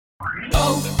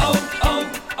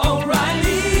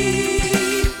O'Reilly.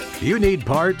 You need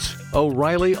parts?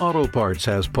 O'Reilly Auto Parts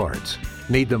has parts.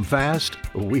 Need them fast?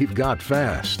 We've got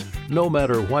fast. No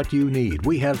matter what you need,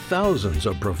 we have thousands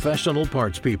of professional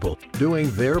parts people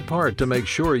doing their part to make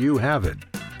sure you have it.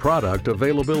 Product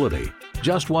availability.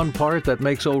 Just one part that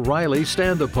makes O'Reilly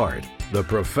stand apart. The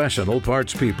professional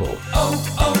parts people.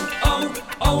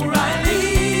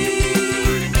 O'Reilly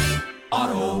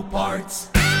Auto Parts.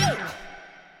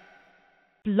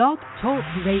 Blog Talk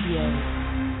Radio.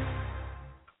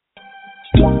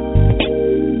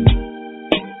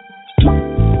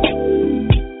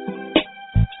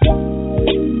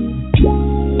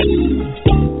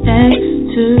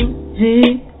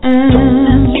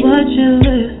 That's what you're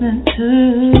listening to.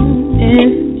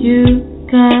 If you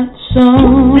got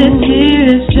soul, this here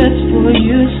is just for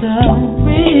you, so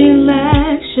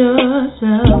relax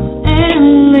yourself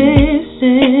and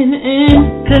listen in,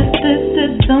 'cause this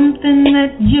is something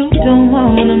that you don't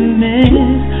wanna miss.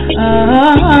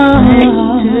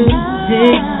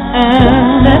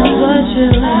 That's what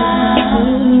you're listening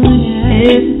to.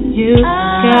 If you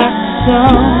got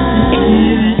soul, this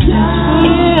here is just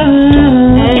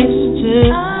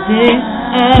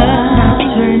now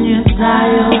turn your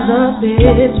dials up,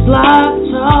 it's Block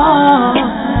Talk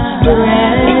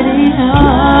Radio.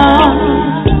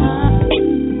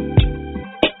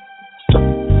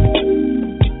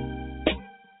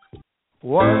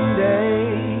 One day,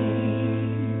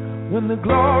 when the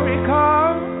glory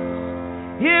comes,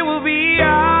 it will be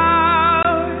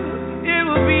ours, it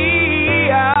will be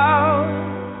ours.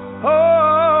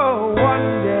 Oh,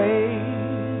 one day,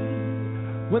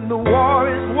 when the war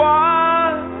is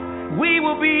won, we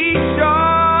will be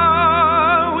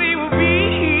sure, we will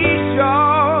be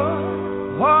sure.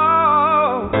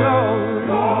 Oh, glory,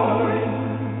 glory,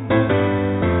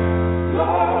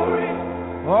 glory.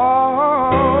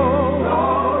 Oh,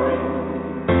 glory,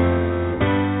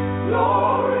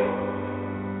 glory.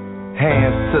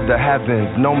 Hands to the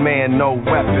heavens, no man, no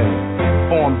weapon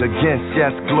formed against,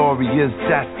 yes, glory is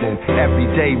destined.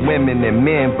 Everyday women and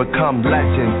men become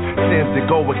legends. Sins that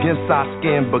go against our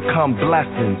skin become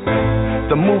blessings.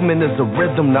 The movement is a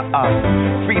rhythm to us.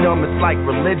 Freedom is like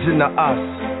religion to us.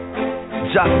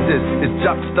 Justice is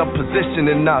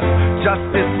juxtaposition in us.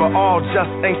 Justice for all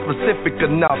just ain't specific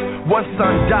enough. One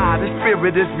son died, his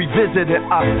spirit is revisiting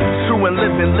us. True and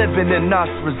living in us.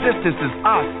 Resistance is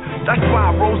us. That's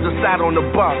why Rosa sat on the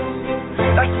bus.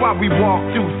 That's why we walk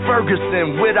through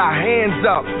Ferguson with our hands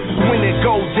up. When it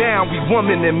goes down, we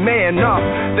woman and man up.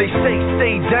 They say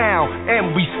stay down,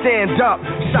 and we stand up.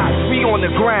 Shots we on the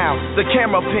ground, the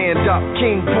camera panned up.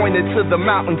 King pointed to the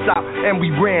mountaintop, and we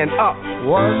ran up.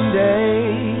 One day,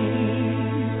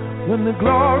 when the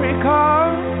glory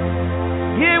comes,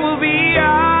 it will be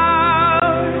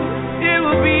ours, it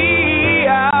will be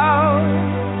ours.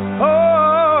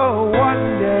 Oh,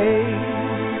 one day,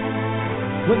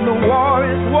 when the war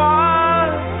is won,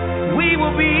 we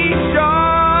will be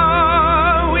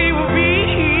sure, we will be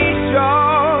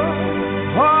sure.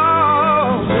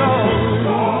 Oh,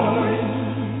 glory,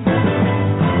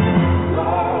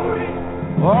 glory,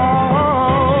 oh,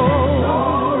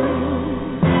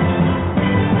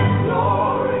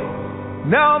 glory.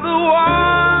 Now the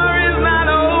war is not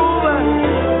over,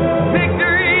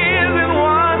 victory isn't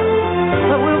won,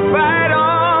 but we'll fight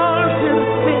on to the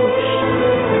finish,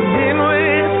 and then when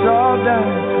it's all done,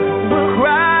 we'll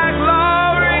cry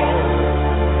glory,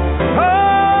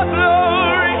 oh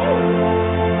glory,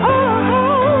 oh.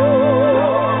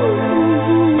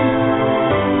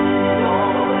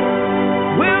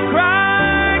 We'll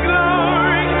cry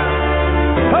glory,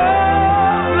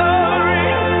 oh glory,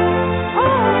 oh.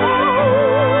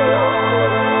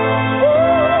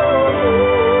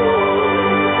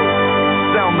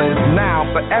 Selma is now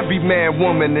for every man,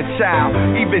 woman, and child.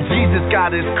 Even Jesus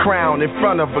got his crown in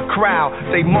front of a crowd.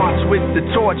 They march with the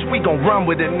torch, we gon' run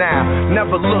with it now.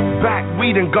 Never look back,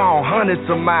 we done gone hundreds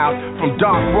of miles. From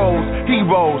dark roads,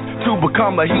 heroes, to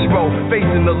become a hero.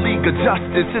 Facing the League of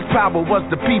Justice, his power was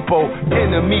the people.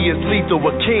 Enemy is lethal,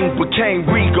 a king became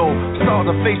regal. Saw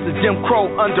the face of Jim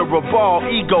Crow under a bald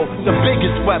ego. The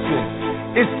biggest weapon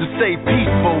is to stay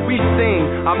peaceful. We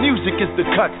sing, our music is the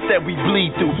cuts that we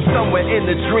bleed through. Somewhere in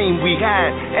the dream we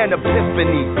had an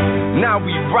epiphany. Now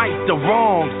we right the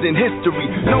wrongs in history.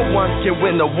 No one can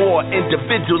win a war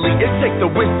individually. It takes the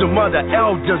wisdom of the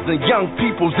elders and young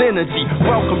people's energy.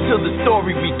 Welcome to the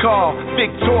story we call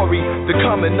victory. The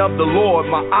coming of the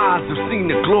Lord, my eyes have seen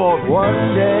the glory.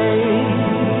 One day,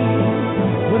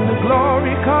 when the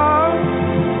glory comes,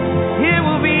 it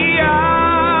will be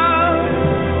ours,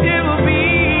 it will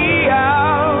be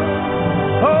ours.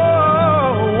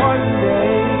 Oh, one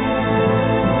day,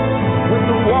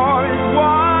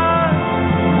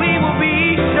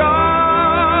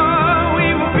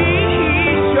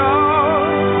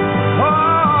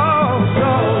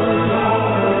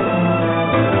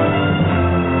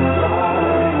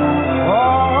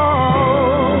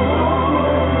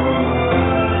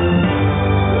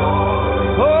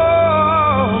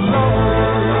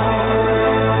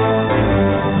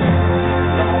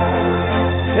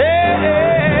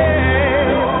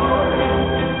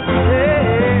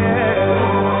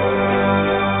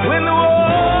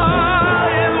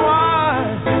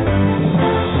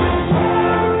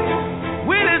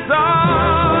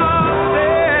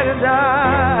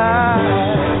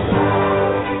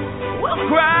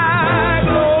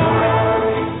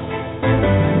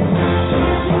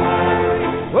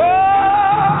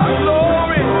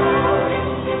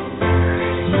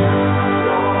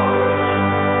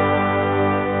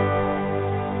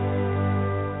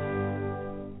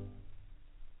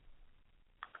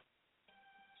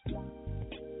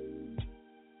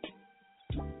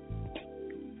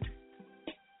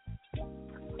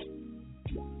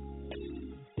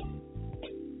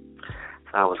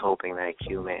 I was hoping that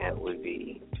Q-Man would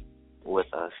be with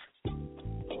us.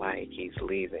 Like he's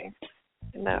leaving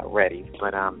and not ready.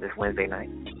 But this Wednesday night,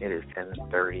 it is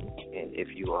 10:30, and if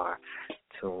you are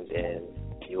tuned in,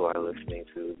 you are listening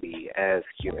to the, as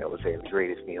Q-Man would say, the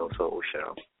greatest neo soul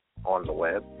show on the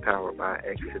web, powered by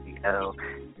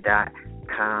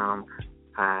xtobl.com.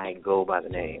 I go by the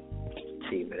name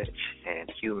T. Mitch, and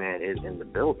Q-Man is in the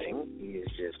building. He is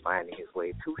just finding his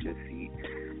way to his seat,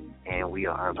 and we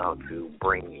are about to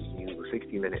bring you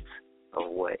 60 minutes of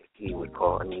what he would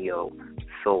call a neo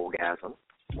soulgasm.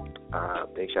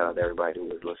 Big shout out to everybody who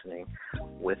is listening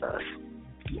with us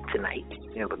tonight.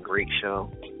 We have a great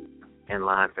show in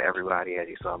line for everybody, as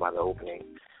you saw by the opening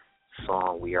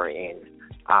song. We are in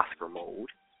Oscar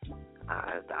mode.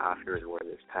 The Oscars were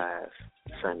this past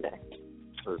Sunday.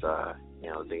 It was the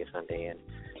biggest Sunday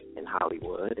in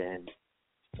Hollywood, and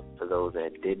for those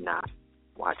that did not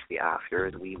watch the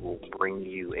Oscars, we will bring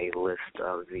you a list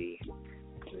of the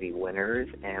winners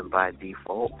and by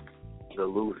default the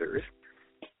losers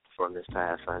from this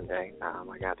past Sunday.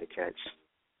 I got to catch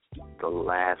the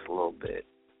last little bit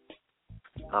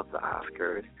of the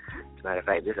Oscars. As a matter of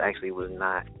fact, this actually was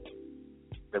not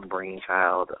the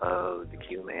brainchild of the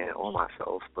Q-Man or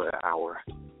myself, but our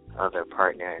other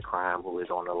partner in crime who is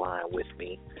on the line with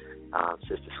me,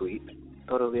 Sister Sweet.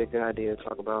 Thought it would be a good idea to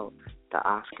talk about the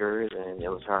Oscars, and it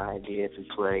was her idea to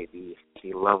play the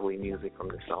lovely music from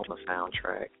the Selma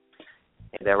soundtrack.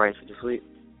 Is that right, Sister Sweet?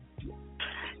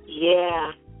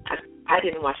 Yeah, I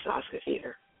didn't watch the Oscars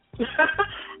either.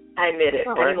 I admit it.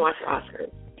 All I right. didn't watch the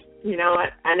Oscars. You know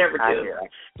what? I never do. Yeah.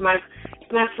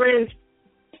 My friends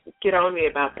get on me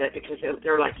about that because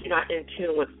they're like, you're not in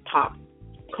tune with pop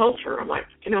culture. I'm like,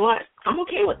 you know what? I'm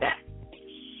okay with that.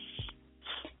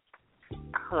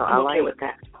 I okay like with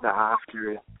that. The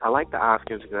Oscars. I like the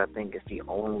Oscars because I think it's the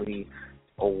only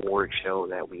award show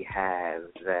that we have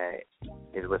that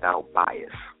is without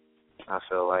bias. I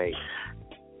feel like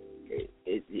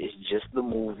it's just the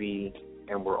movie,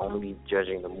 and we're only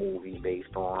judging the movie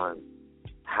based on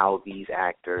how these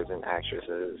actors and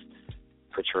actresses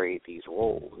portrayed these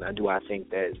roles. Now, do I think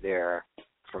that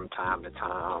from time to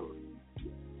time,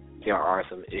 there are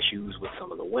some issues with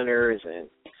some of the winners and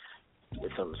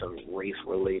with some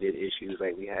race-related issues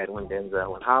like we had when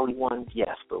Denzel and Holly won?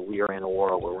 Yes, but we are in a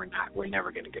world where we're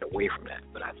never going to get away from that.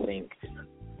 But I think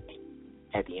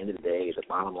at the end of the day, the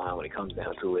bottom line when it comes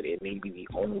down to it, it may be the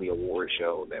only award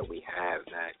show that we have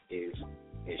that is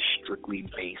strictly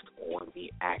based on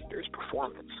the actor's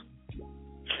performance.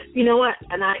 You know what?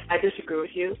 And I disagree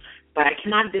with you, but I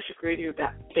cannot disagree with you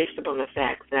based upon the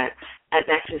fact that I've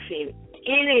actually seen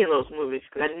any of those movies,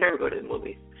 because I never go to the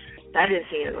movies. I didn't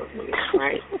see any of those movies,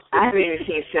 right? I haven't even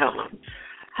seen Selma.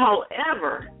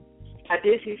 However, I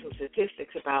did see some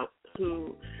statistics about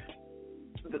who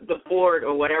the board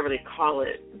or whatever they call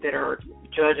it that are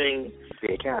judging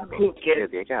The Academy. who gets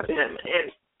the Academy. them.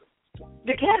 And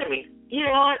the Academy, you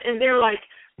know what? And they're like,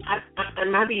 I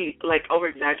might be like over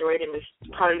exaggerating. It's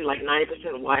probably like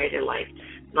 90% white and like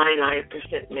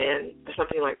 99% men or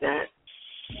something like that.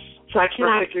 So I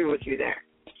cannot agree with you there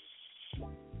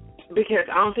because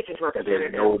I don't think it's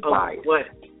representative no of bias. what.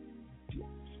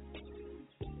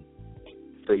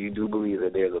 So you do believe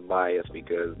that there's a bias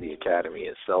because the Academy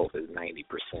itself is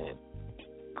 90%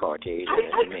 Caucasian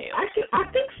and male. I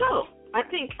think so. I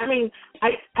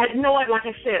know what, like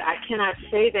I said, I cannot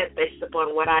say that based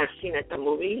upon what I've seen at the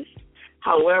movies.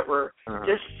 However,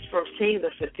 just from seeing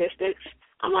the statistics,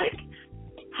 I'm like,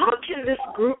 how can this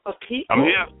group of people... I'm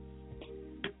here.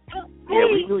 Yeah,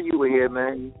 we knew you were here,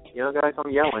 man. You don't gotta come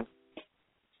yelling.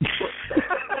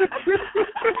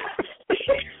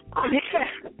 I'm here.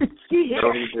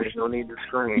 No need to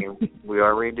scream. We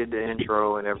already did the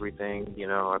intro and everything. You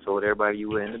know, I told everybody you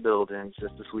were in the building.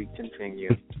 Just as we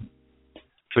continue.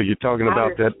 So you're talking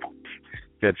about that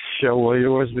show of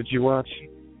yours that you watch?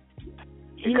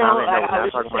 You know, I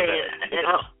was just saying,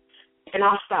 and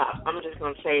I'll stop. I'm just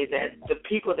going to say that the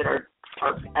people that are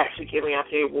actually giving out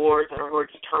the awards and are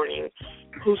determining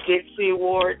who gets the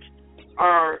awards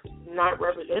are not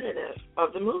representative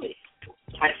of the movie,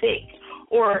 I think.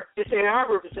 Or if they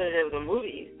are representative of the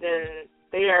movies, then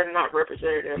they are not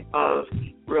representative of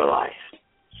real life.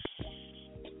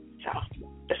 So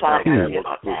that's all I got to say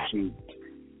about that.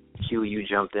 Q, you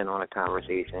jumped in on a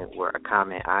conversation where a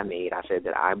comment I made. I said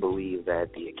that I believe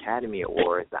that the Academy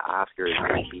Awards, the Oscars,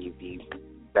 may be the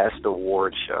best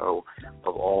award show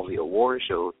of all the award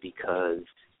shows because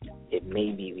it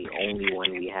may be the only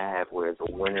one we have where the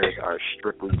winners are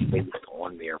strictly based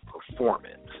on their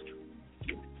performance.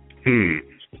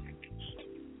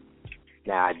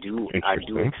 Now, I do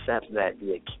accept that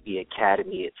the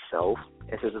Academy itself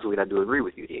And Sister Sweet, I do agree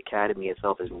with you. The Academy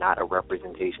itself is not a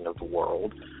representation of the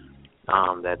world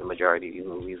that the majority of these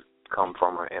movies come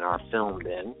from and are filmed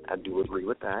in. I do agree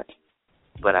with that.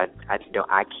 But I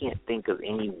can't think of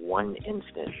any one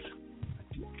instance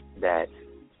that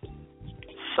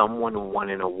someone won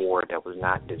an award that was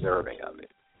not deserving of it.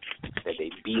 That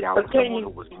they beat out someone who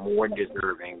was more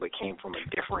deserving but came from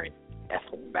a different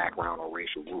ethnic background or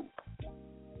racial group.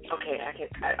 Okay,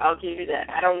 I'll give you that.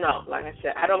 I don't know. Like I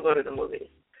said, I don't go to the movies,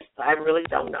 so I really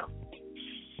don't know.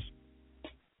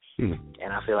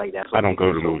 And I feel like that's what I don't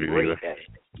go to the movies either.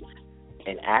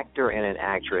 An actor and an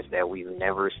actress that we've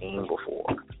never seen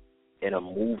before in a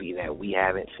movie that we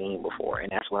haven't seen before,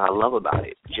 and that's what I love about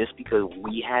it. Just because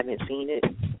we haven't seen it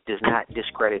does not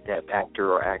discredit that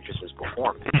actor or actress's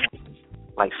performance.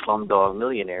 Like Slumdog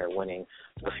Millionaire winning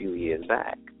a few years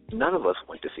back. None of us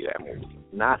went to see that movie.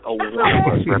 Not a one of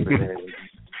us represented the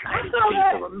United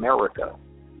States of America.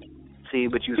 See,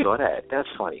 but you saw that. That's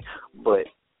funny. But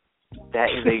that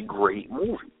is a great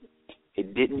movie.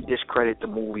 It didn't discredit the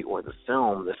movie or the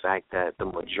film, the fact that the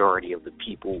majority of the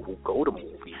people who go to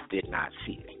movies did not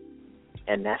see it.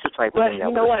 And that's the type of thing that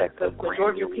would affect the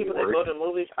majority of people that go to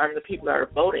movies are the people that are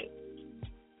voting.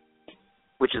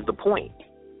 Which is the point.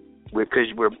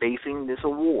 Because we're basing this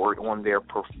award on their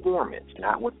performance,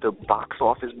 not what the box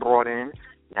office brought in,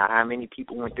 not how many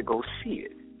people went to go see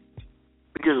it.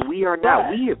 Because we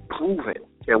have proven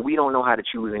that we don't know how to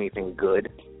choose anything good.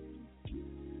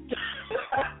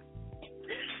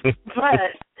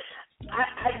 But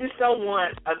I just don't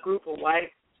want a group of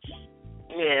white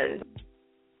men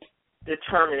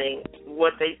determining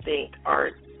what they think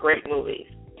are great movies.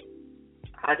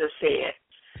 I just say it.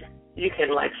 You can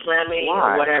slam me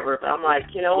or whatever, but I'm like,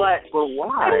 you know what? But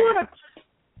why?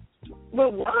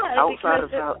 But why?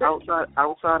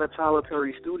 Outside of Tyler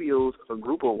Perry Studios, a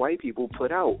group of white people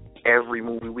put out every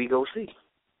movie we go see.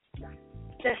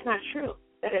 That's not true.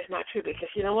 That is not true because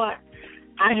you know what?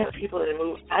 I know people in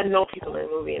the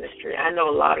movie industry. I know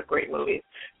a lot of great movies.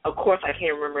 Of course, I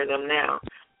can't remember them now,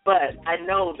 but I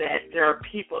know that there are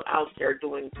people out there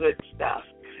doing good stuff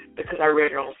because I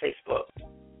read it on Facebook.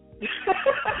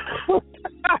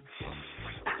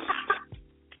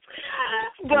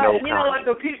 But you know what?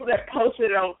 The people that posted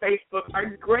it on Facebook are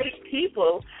great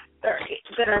people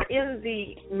that are in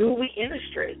the movie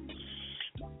industry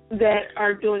that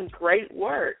are doing great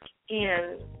work,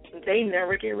 and they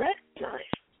never get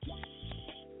recognized.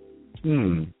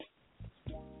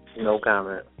 No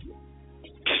comment.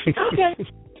 Okay.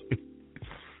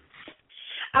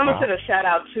 I'm gonna send a shout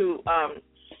out to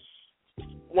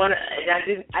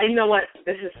I know what,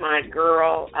 this is my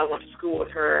girl. I went to school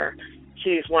with her.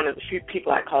 She's one of the few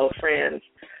people I call friends.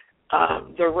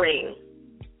 The Ring.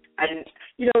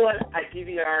 You know what? I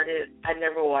DVR'd it. I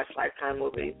never watched Lifetime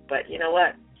movies, but you know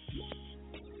what?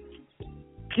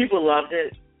 People loved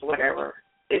it. Whatever.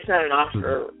 It's not an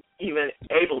Oscar, even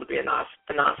able to be an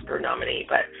Oscar nominee,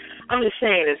 but I'm just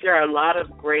saying that there are a lot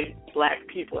of great black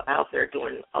people out there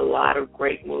doing a lot of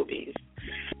great movies,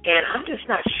 and I'm just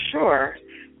not sure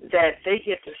that they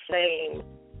get the same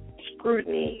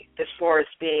scrutiny as far as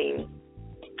being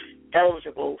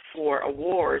eligible for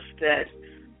awards that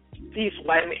these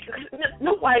white men.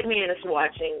 No white man is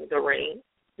watching The Ring.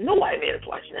 No white man is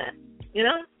watching that. You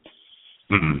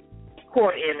know?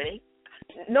 Court Emily.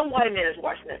 No white man is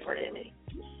watching that for Emily.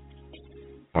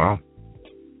 Wow.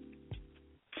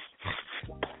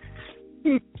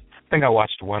 I think I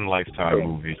watched one Lifetime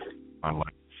movie on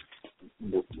life.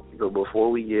 So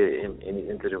before we get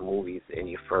into the movies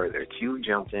any further, Q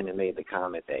jumped in and made the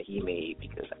comment that he made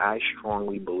because I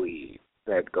strongly believe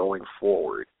that going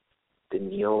forward, the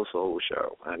Neo Soul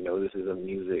Show, I know this is a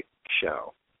music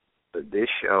show, but this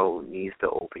show needs to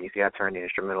open. You see, I turned the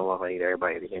instrumental off. I need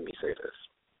everybody to hear me say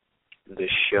this. The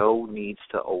show needs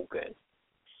to open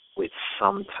with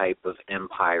some type of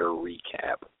Empire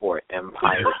recap or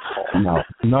Empire talk. No.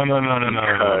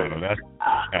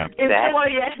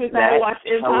 That's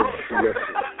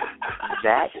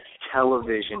that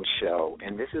television show,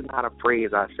 and this is not a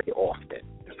phrase I say often.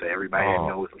 For everybody that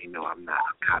knows me, know I'm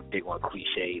not big on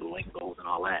cliche lingos and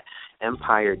all that.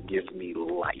 Empire gives me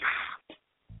life.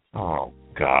 Oh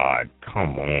God,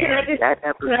 come on! Can I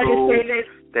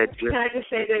just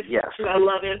say this? Yes. I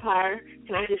love Empire.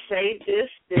 Can I just say this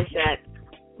that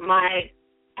I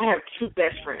have two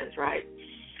best friends, right?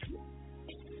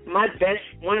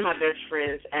 One of my best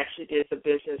friends actually did the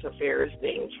business affairs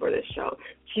things for this show.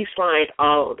 She signed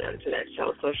all of them to that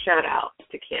show. So shout out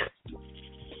to Kim.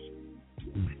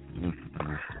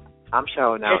 I'm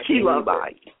shouting out to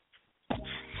anybody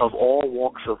of all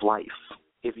walks of life.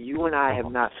 If you and I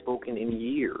have not spoken in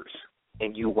years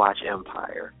and you watch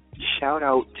Empire, shout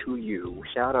out to you.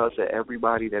 Shout out to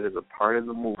everybody that is a part of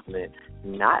the movement,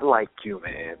 not like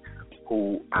Q-Man,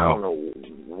 who I don't know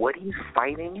what he's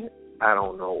fighting. I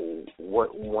don't know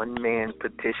what one-man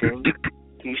petition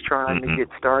he's trying to get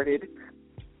started.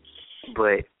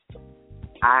 But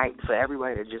for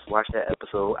everybody that just watched that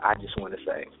episode, I just want to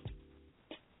say,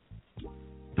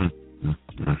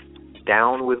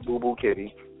 down with Boo Boo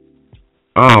Kitty.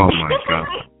 Oh, my God.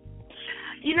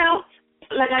 You know,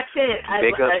 like I said, I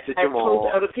told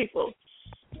to other people.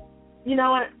 You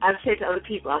know what? I've said to other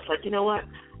people, I was like, you know what?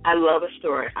 I love a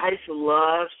story. I used to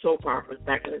love soap operas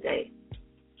back in the day.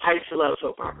 I used to love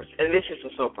soap operas. And this is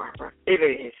a soap opera. It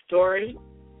is a story.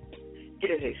 It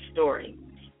is a story.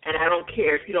 And I don't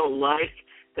care if you don't like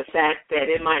the fact that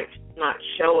it might not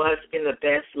show us in the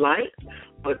best light,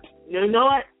 but you know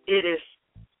what? It is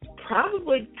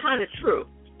probably kind of true.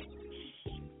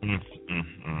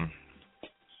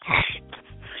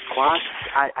 Quash,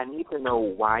 I need to know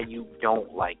why you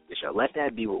don't like the show. Let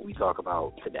that be what we talk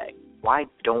about today. Why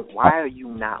are you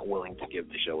not willing to give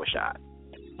the show a shot?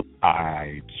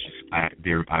 I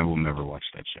will never watch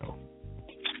that show.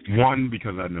 One,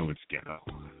 because I know it's ghetto.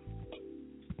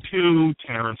 Two,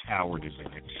 Terrence Howard is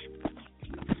in it.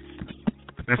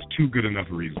 That's two good enough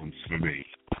reasons for me.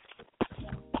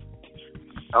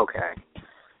 Okay.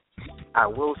 I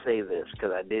will say this,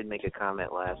 because I did make a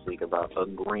comment last week about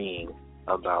agreeing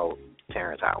about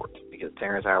Terrence Howard, because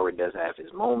Terrence Howard does have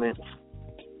his moments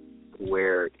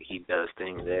where he does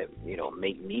things that,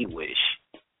 make me wish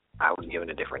I was given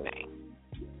a different name.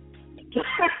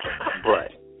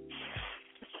 But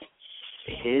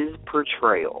his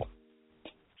portrayal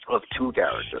of two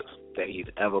characters that he's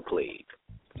ever played,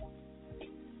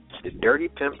 the dirty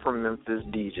pimp from Memphis,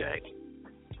 DJ,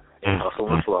 in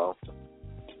Hustle and Flow,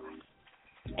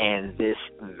 and this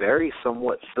very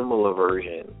somewhat similar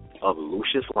version of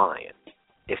Lucius Lyon.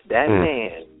 If that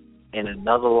man in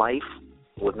another life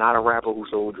was not a rapper who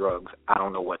sold drugs, I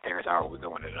don't know what Terrence Howard was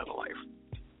doing in another life.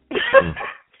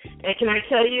 And can I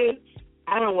tell you,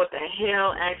 I don't know what the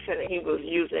hell accent he was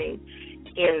using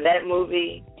in that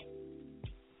movie,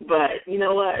 but you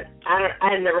know what?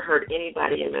 I never heard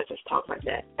anybody in Memphis talk like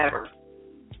that, ever.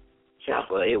 So,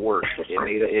 well, it worked.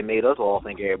 It made us all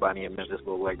think everybody in Memphis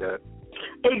looked like that.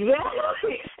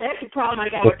 Exactly. That's the problem I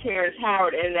got with Terrence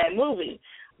Howard in that movie.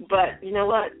 But you know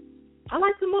what? I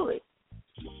like the movie.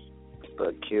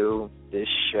 But Q, this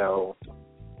show,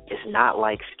 it's not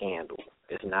like Scandal.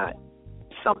 It's not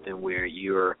something where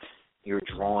you're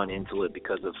drawn into it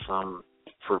because of some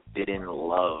forbidden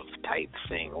love type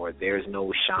thing, or there's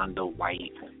no Shonda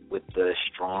White with the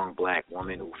strong black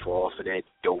woman who falls for that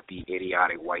dopey,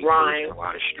 idiotic white person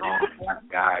while the strong black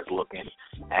guys looking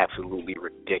absolutely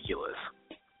ridiculous.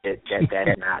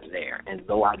 That's not there. And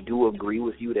though I do agree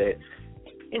with you that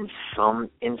in some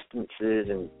instances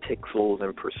and pixels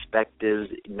and perspectives,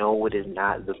 no, it is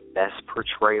not the best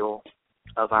portrayal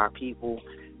of our people,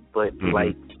 but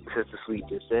like Sister Sweet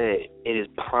just said, it is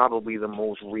probably the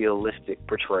most realistic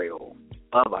portrayal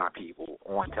of our people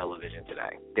on television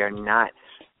today. They're not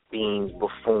being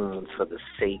buffoons for the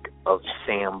sake of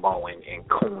Sam Bowen and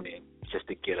Conan just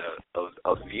to get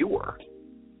a viewer.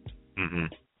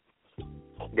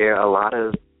 There are a lot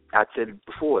of, I said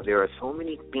before, there are so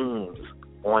many themes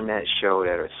on that show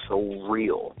that are so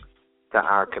real to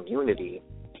our community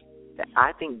that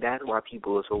I think that's why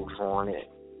people are so drawn in.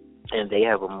 And they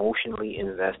have emotionally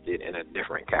invested in a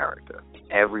different character.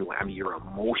 Everyone, you're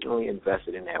emotionally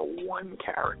invested in that one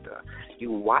character.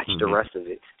 You watch the rest of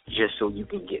it just so you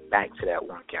can get back to that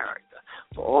one character.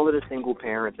 For all of the single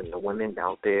parents and the women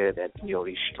out there that,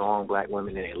 these strong black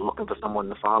women, and they're looking for someone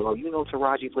to follow,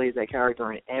 Taraji plays that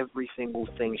character in every single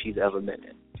thing she's ever been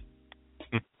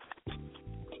in.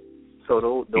 So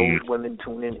those women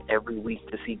tune in every week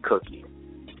to see Cookie.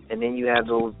 And then you have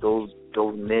those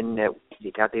men that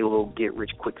they got their little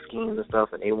get-rich-quick schemes and stuff,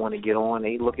 and they want to get on.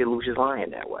 They look at Lucius Lyon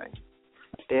that way.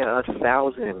 There are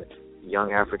 1,000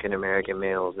 young African-American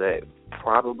males that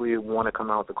probably want to come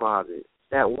out the closet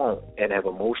that won't and have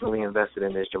emotionally invested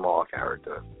in this Jamal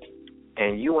character.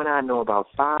 And you and I know about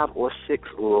 5 or 6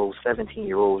 little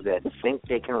 17-year-olds that think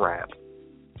they can rap,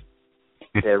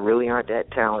 that really aren't that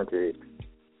talented.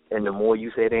 And the more you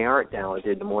say they aren't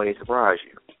talented, the more they surprise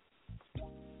you.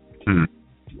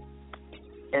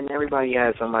 And everybody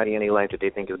has somebody in their life that they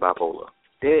think is bipolar.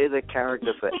 There is a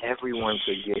character for everyone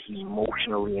to get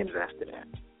emotionally invested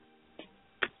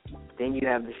in. Then you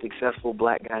have the successful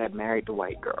black guy that married the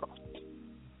white girl.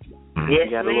 You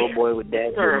got a little boy with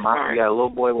dad. You got a little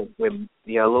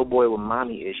boy with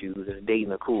mommy issues that's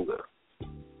dating a cougar.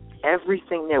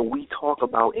 Everything that we talk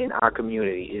about in our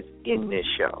community is in this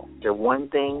show. The one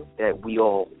thing that we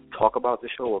all talk about the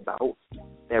show about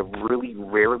that really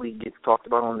rarely gets talked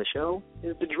about on the show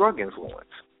is the drug influence.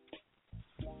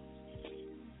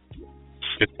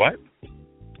 It's what?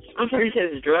 I'm sorry, you said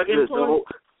it's drug influence?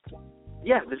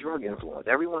 The drug influence.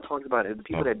 Everyone talks about it. The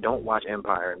people that don't watch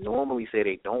Empire normally say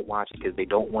they don't watch it because they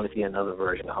don't want to see another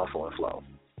version of Hustle and Flow.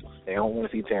 They don't want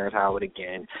to see Terrence Howard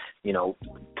again,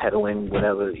 peddling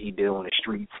whatever he did on the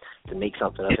streets to make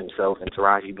something of himself, and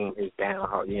Taraji being his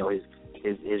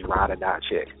his ride or die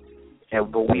chick.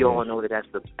 But we all know that that's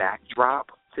the backdrop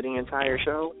to the entire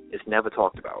show. It's never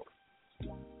talked about.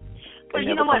 But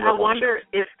you know what?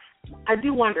 I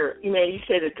do wonder, you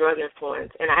say the drug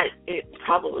influence, and it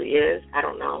probably is. I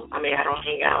don't know. I don't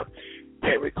hang out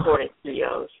at recording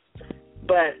studios.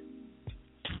 But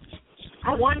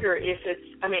I wonder if it's,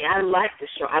 I like the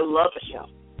show. I love the show.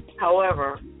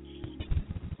 However,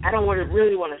 I don't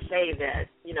really want to say that,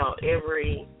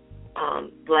 every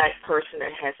black person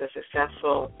that has a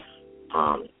successful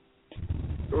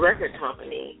record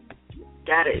company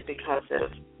got it because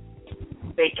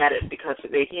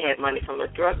they had money from the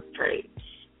drug trade.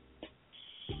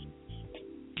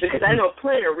 Because I know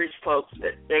plenty of rich folks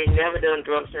that they never done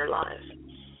drugs in their lives.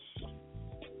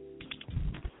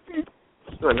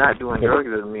 Well, not doing drugs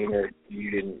doesn't mean that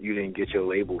you didn't get your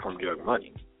label from drug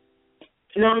money.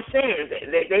 You know what I'm saying?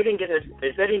 They didn't get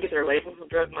their label from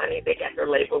drug money. They got their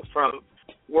label from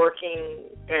working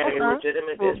at a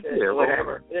legitimate business or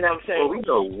whatever. You know what I'm saying? Well, we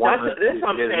know there's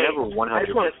never 100%. I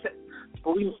just want to say.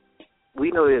 But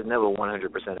we know there's never 100%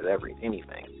 of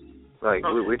anything. Like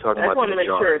we're talking about. I just want to make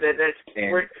sure that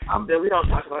we don't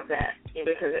talk about that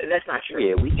because that's not true.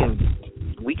 Yeah,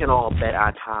 we can all bet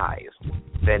our ties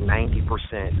that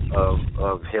 90%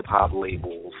 of hip hop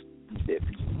labels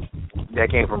that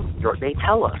came from drugs. They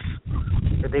tell us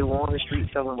that they were on the street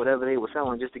selling whatever they were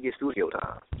selling just to get studio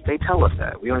time. They tell us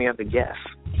that. We only have to guess.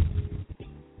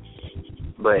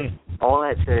 But all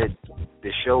that said,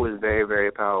 the show is very,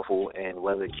 very powerful, and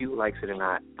whether Q likes it or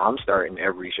not, I'm starting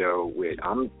every show with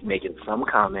I'm making some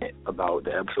comment about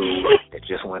the episode that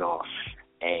just went off.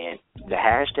 And the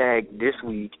hashtag this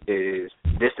week is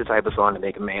this the type of song to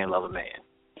make a man love a man.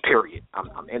 Period. I'm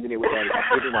ending it with that. If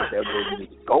you didn't watch the episode, you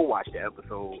need to go watch the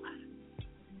episode.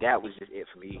 That was just it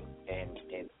for me. And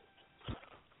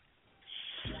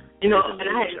I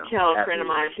had to tell a friend of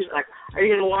mine, she's like, are you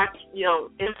going to watch,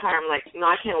 Empire? I'm like, no,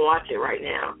 I can't watch it right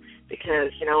now because,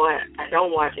 you know what, I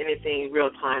don't watch anything real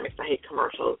time because I hate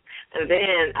commercials. And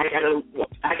then I gotta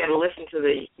listen to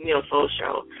the Neil Soul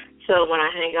show. So when I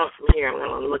hang up from here, I'm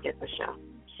going to look at the show.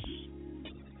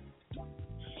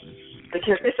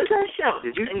 Because it's a great show.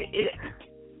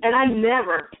 And I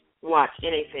never watch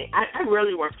anything. I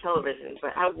rarely watch television,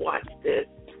 but I watch this,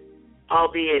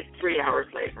 albeit 3 hours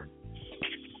later.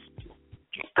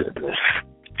 Goodness.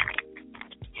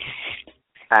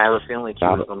 I have a feeling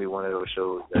Q is gonna be one of those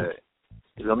shows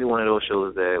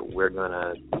that we're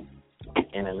gonna,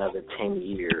 in another 10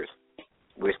 years,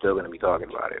 we're still gonna be talking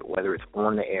about it, whether it's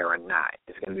on the air or not.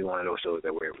 It's gonna be one of those shows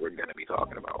that we're gonna be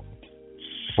talking about.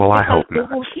 Well, I hope not.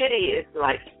 Boo Boo Kitty is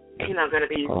like, going to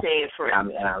be saying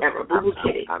forever. Boo Boo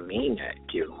Kitty. I mean that,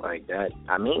 Q. Like that.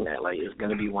 I mean that. Like it's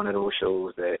going to be one of those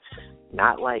shows that,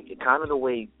 not like kind of the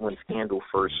way when Scandal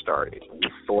first started. We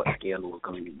thought Scandal was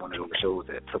going to be one of those shows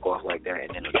that took off like that,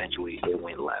 and then eventually it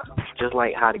went left. Just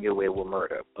like How to Get Away with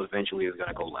Murder. Eventually it's going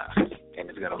to go left, and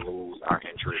it's going to lose our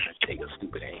interest and take a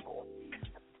stupid angle.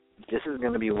 This is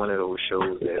going to be one of those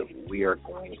shows that we are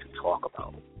going to talk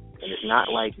about. And it's not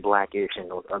like Blackish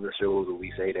and those other shows where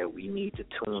we say that we need to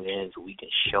tune in so we can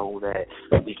show that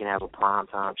we can have a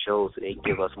primetime show so they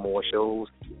give us more shows.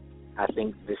 I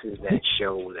think this is that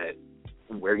show that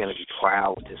we're going to be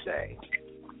proud to say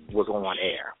was on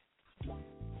air.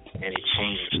 And it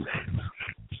changed things.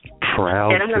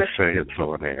 Proud to say it's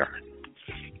on air.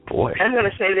 Boy. I'm going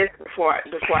to say this before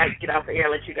I get off the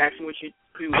air and let you guys see what you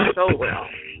do so well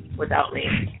without me.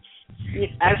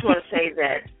 I just want to say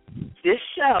that this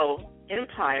show,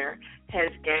 Empire, has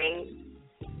gained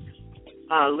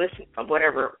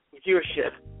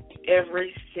viewership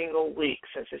every single week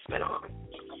since it's been on.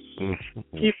 Mm-hmm.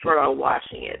 People are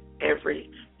watching it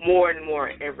more and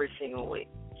more every single week.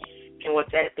 And with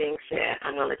that being said,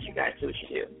 I'm going to let you guys do what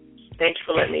you do. Thanks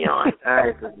for letting me on. All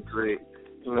right, that's great.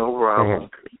 No problem.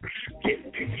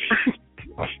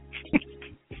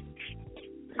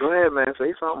 Go ahead, man.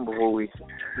 Say something before we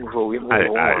move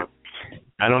on.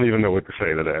 I don't even know what to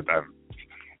say to that.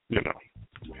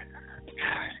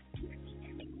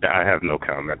 I have no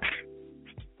comment.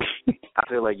 I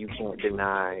feel like you can't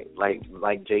deny, like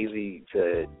Jay-Z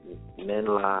said, men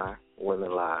lie,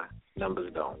 women lie,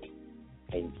 numbers don't.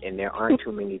 And there aren't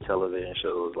too many television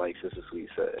shows, like Sister Sweet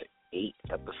said, 8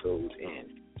 episodes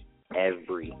in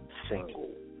every single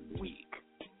week.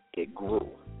 It grew.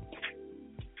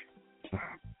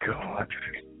 God.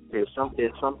 There's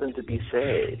something to be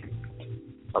said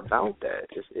about that.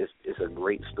 It's a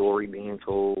great story being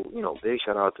told. Big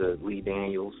shout out to Lee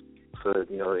Daniels for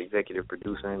executive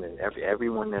producing and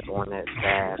everyone that's on that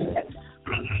staff.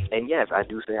 And yes, I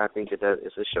do say I think that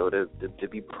it's a show to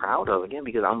be proud of again,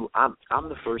 because I'm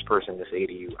the first person to say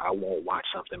to you I won't watch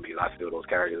something because I feel those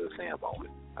characters are Sam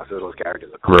Bowman. I feel those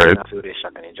characters are Cohen. Right. I feel they're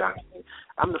Shuckin' and Johnson.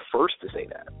 I'm the first to say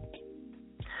that.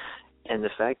 And the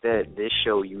fact that this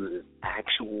show uses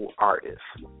actual artists,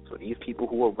 so these people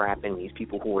who are rapping, these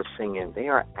people who are singing, they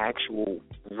are actual,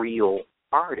 real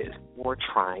artists who are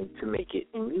trying to make it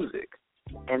in music.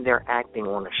 And they're acting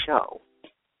on a show.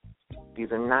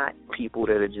 These are not people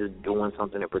that are just doing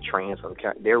something and portraying some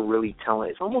character. They're really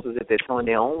telling, it's almost as if they're telling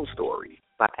their own story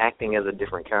by acting as a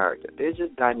different character. There's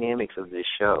just dynamics of this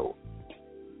show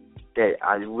that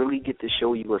I really get to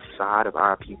show you a side of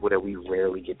our people that we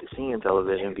rarely get to see in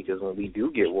television, because when we do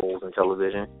get roles in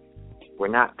television, we're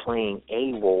not playing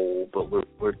a role, but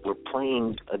we're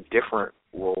playing a different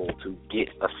role to get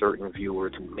a certain viewer,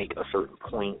 to make a certain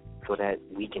point so that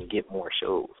we can get more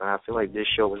shows. And I feel like this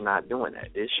show is not doing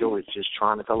that. This show is just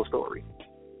trying to tell a story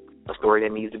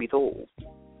that needs to be told.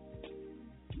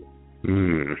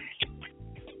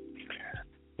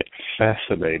 It's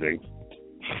fascinating.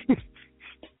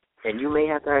 And you may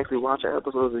have to actually watch an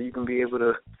episode so you can be able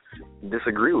to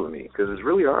disagree with me, because it's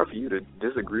really hard for you to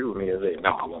disagree with me and say,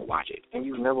 no, I won't watch it. And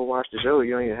you've never watched the show.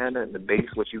 You don't even have nothing to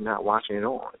base what you not watching it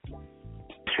on.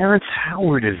 Terrence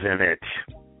Howard is in it.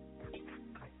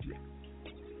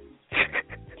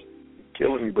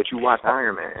 Killing me, but you watched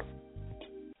Iron Man.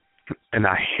 And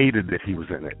I hated that he was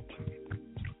in it.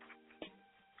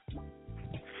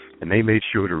 And they made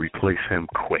sure to replace him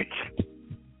quick.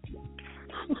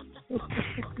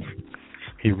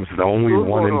 He was the only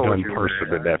one and done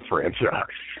person in that franchise.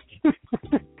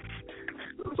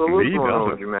 So what's going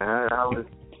on with you, man?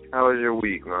 How was your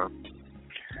week, man?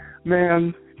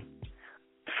 Man,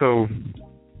 so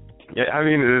yeah, I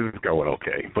mean, it is going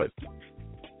okay, but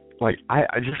like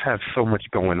I just have so much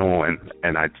going on,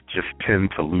 and I just tend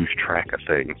to lose track of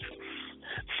things.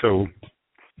 So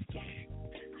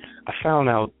I found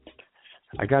out,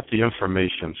 I got the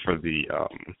information for the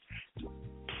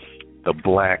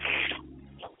Black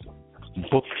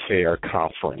Book Fair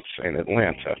conference in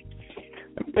Atlanta.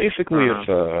 And basically, it's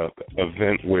a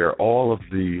event where all of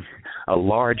a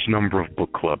large number of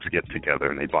book clubs get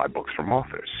together and they buy books from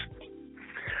authors.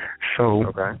 So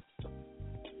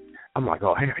I'm like,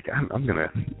 oh, hey, I'm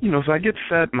gonna, so I get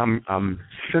set and I'm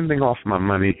sending off my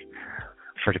money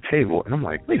for the table, and I'm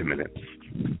like, wait a minute,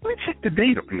 let me check the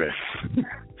date on this.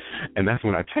 And that's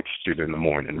when I texted you in the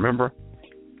morning, remember?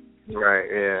 Right,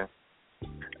 yeah.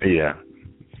 Yeah.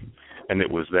 And it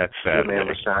was that Saturday.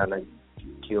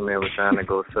 Q-Man was trying to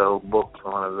go sell books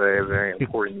on a very, very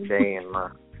important day in my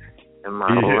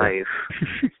life.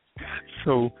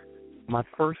 So my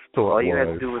first thought all you had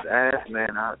to do was ask,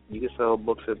 man. You can sell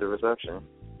books at the reception.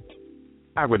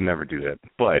 I would never do that.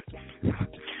 But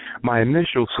my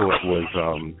initial thought was,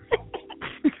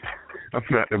 I'm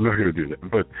not going to do that.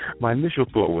 But my initial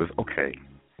thought was, okay,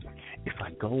 if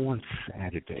I go on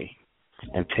Saturday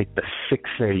and take the 6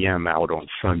 a.m. out on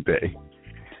Sunday.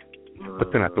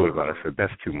 But then I thought about it. I said,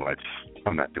 that's too much.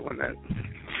 I'm not doing that.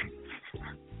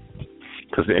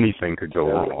 Because anything could go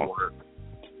wrong.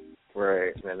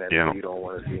 Right. And then you don't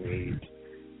want to see me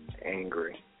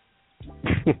angry.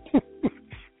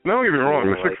 Don't get me wrong.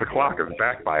 The 6 o'clock is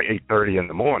back by 8:30 in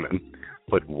the morning.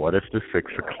 But what if the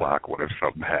 6 o'clock, what if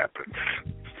something happens?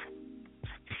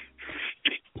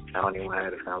 I don't even want to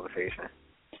have this conversation.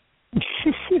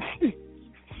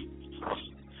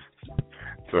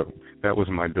 So that was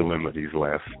my dilemma these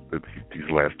last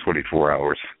 24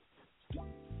 hours.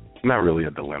 Not really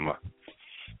a dilemma.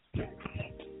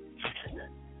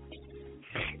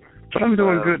 But I'm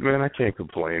doing good, man. I can't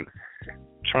complain.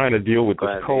 Trying to deal with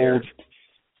this cold.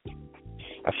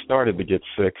 I started to get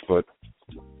sick, but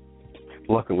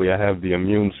luckily I have the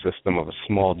immune system of a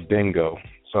small dingo,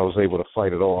 so I was able to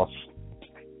fight it off.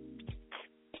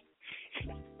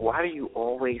 Why do you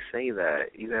always say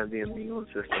that? You have the immune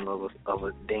system of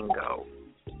a dingo.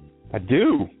 I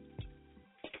do.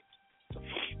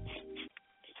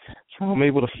 So I'm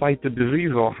able to fight the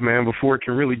disease off, man, before it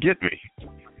can really get me.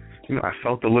 I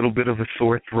felt a little bit of a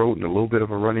sore throat and a little bit of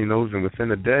a runny nose, and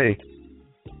within a day,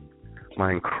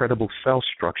 my incredible cell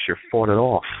structure fought it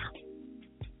off.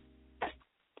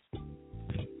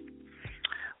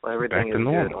 Well, everything is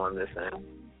good on this end.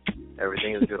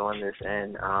 Everything is good on this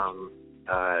end.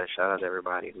 Shout out to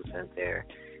everybody who sent their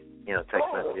text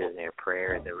messages and their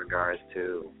prayers in regards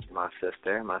to my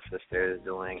sister. My sister is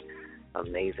doing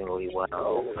amazingly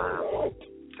well.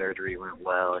 Surgery went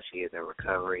well. She is in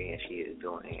recovery, and she is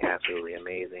doing absolutely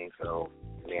amazing. So,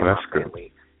 me and my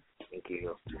family, thank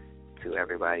you to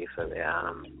everybody for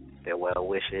their well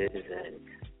wishes. And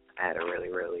I had a really,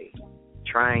 really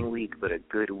trying week, but a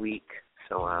good week.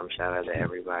 So, shout out to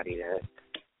everybody that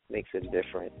makes a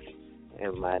difference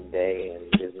in my day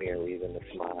and gives me a reason to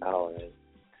smile. And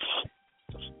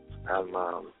I'm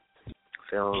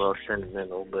feeling a little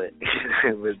sentimental, but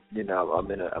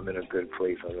I'm in a good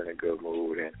place. I'm in a good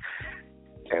mood,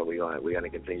 and we're gonna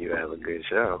continue to have a good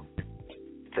show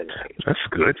tonight. That's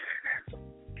good.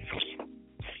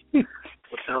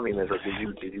 Well, tell me, Miss,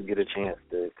 did you get a chance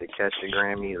to catch the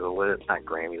Grammys or what? Not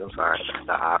Grammys. I'm sorry,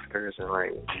 the Oscars.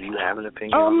 And do you have an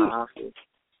opinion on the Oscars?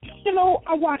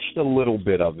 I watched a little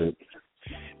bit of it,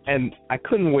 and I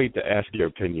couldn't wait to ask your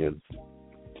opinion.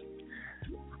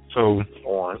 So,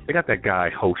 they got that guy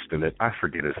hosting it. I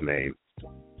forget his name.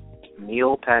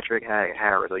 Neil Patrick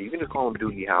Harris. Or you can just call him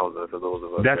Doogie Howser for those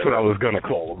of us. That's what I was going to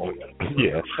call him.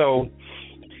 Yeah. So,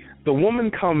 the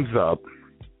woman comes up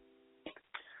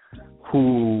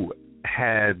who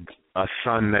had a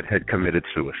son that had committed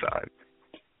suicide.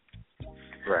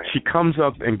 Right. She comes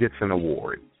up and gets an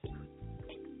award.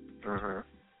 Mm-hmm.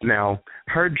 Now,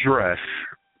 her dress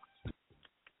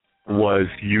was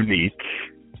unique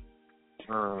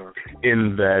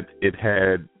in that it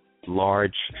had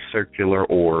large circular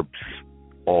orbs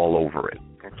all over it.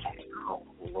 Oh,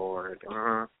 Lord.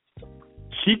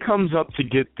 She comes up to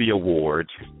get the award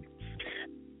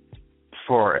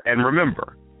and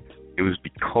remember, it was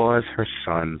because her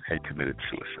son had committed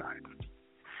suicide.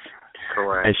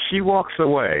 Correct. As she walks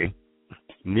away,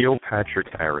 Neil Patrick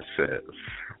Harris says,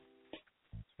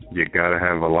 "You gotta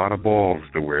have a lot of balls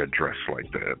to wear a dress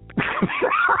like that."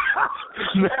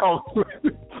 Now,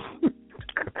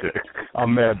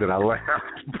 I'm mad that I laughed.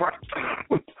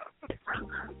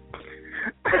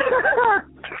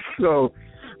 So,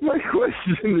 my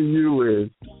question to you is,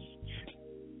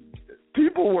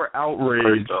 people were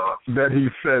outraged that he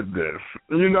said this.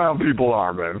 You know how people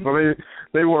are, man. So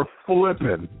they were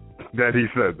flipping that he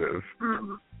said this.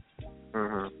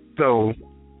 Mm-hmm. So,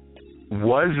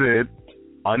 was it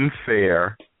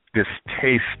unfair,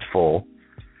 distasteful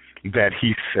that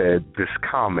he said this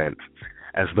comment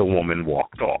as the woman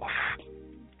walked off?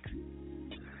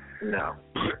 No.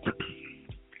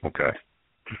 Okay.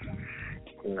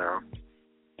 No.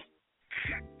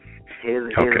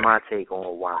 Here's my take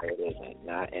on why it isn't.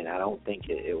 And I don't think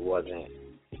it wasn't.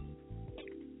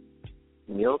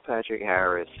 Neil Patrick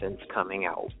Harris, since coming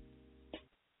out,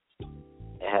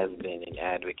 has been an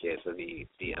advocate for the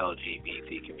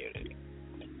LGBT community.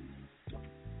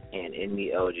 And in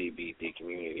the LGBT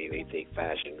community, they take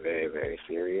fashion very, very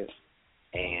serious.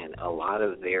 And a lot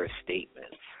of their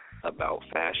statements about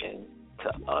fashion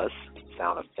to us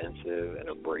sound offensive and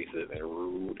abrasive and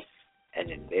rude. And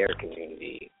in their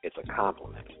community, it's a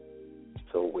compliment.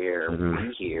 So where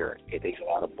we hear it takes a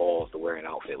lot of balls to wear an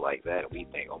outfit like that, we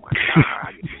think, oh my God,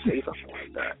 I get to say something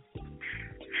like that.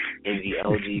 In the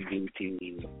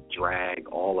LGBT drag,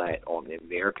 all that, in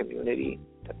their community,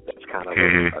 that's kind of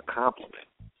a compliment.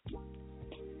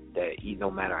 That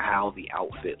no matter how the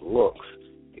outfit looks,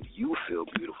 if you feel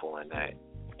beautiful in that,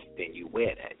 then you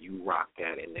wear that, you rock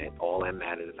that, and that all that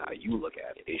matters is how you look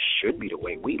at it. It should be the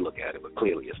way we look at it, but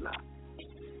clearly it's not.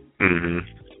 Mm-hmm.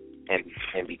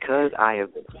 And because I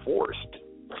have been forced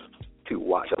to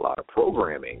watch a lot of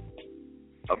programming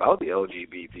about the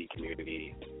LGBT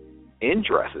community in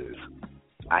dresses,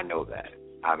 I know that.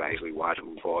 I've actually watched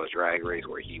RuPaul's Drag Race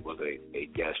where he was a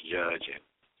guest judge,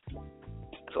 and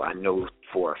so I know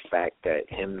for a fact that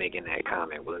him making that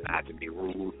comment was not to be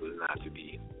rude, was not to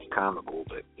be comical,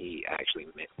 but he actually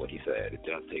meant what he said. It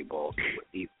does take balls.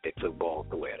 It took balls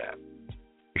to wear that.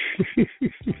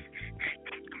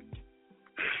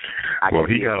 Well,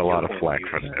 he got a lot of flack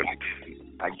for that.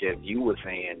 I guess you were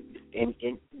saying, and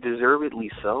deservedly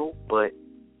so, but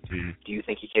do you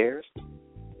think he cares?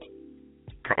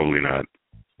 Probably not.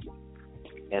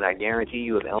 And I guarantee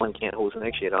you, if Ellen can't host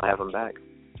next year, they'll have him back.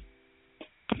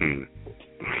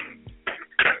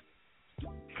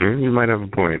 You might have a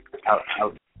point.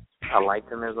 I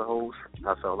liked him as a host.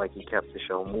 I felt like he kept the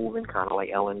show moving, kind of like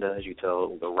Ellen does. You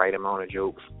tell the right amount of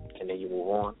jokes, and then you move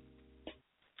on.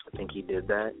 I think he did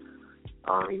that.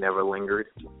 He never lingered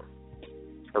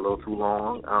a little too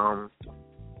long.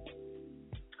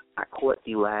 I caught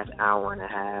the last hour and a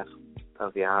half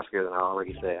of the Oscars, and I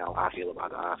already said how I feel about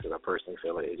the Oscars. I personally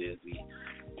feel like it is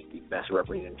the best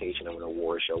representation of an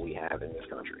award show we have in this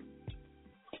country.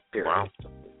 Period. Wow.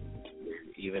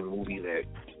 Even movies that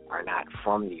are not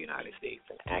from the United States,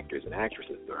 and actors and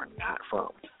actresses that are not from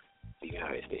the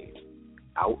United States.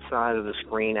 Outside of the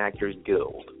Screen Actors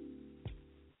Guild,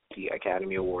 the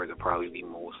Academy Awards are probably the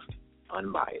most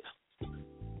unbiased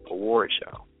award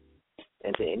show.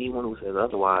 And to anyone who says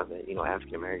otherwise, that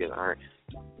African Americans aren't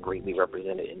greatly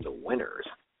represented in the winners,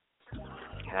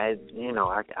 I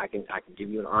can give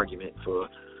you an argument for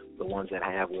the ones that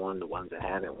have won, the ones that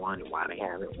haven't won, and why they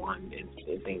haven't won,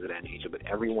 and things of that nature. But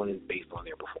everyone is based on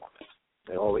their performance.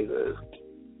 It always is.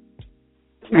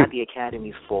 It's not the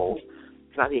Academy's fault.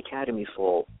 It's not the Academy's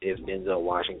fault if Denzel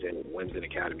Washington wins an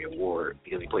Academy Award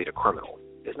because he played a criminal.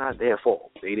 It's not their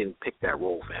fault. They didn't pick that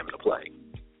role for him to play.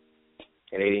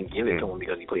 And they didn't give it to him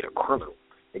because he played a criminal.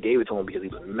 They gave it to him because he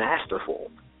was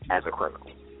masterful as a criminal.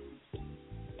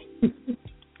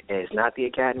 And it's not the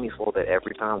Academy's fault that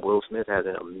every time Will Smith has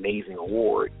an amazing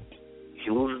award, he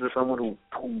loses to someone who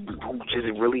just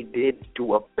really did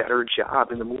do a better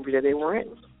job in the movie that they were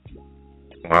in.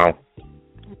 Wow.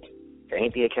 It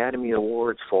ain't the Academy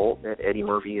Awards' fault that Eddie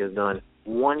Murphy has done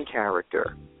one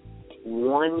character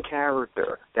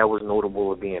that was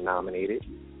notable of being nominated.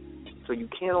 So you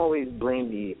can't always blame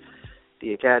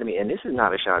the Academy. And this is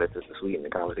not a shot at Sister Sweet in the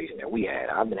conversation that we had.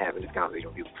 I've been having this conversation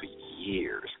with people for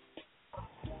years.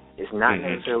 It's not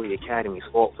necessarily the Academy's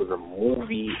fault for the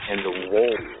movie and the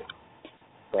role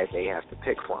that they have to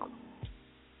pick from.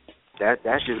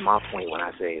 That's just my point when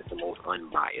I say it's the most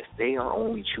unbiased. They are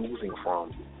only choosing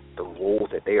from the roles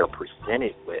that they are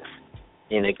presented with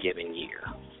in a given year.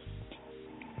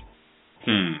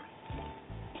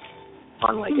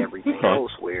 Unlike everything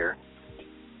else where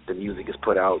the music is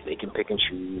put out, they can pick and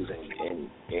choose, and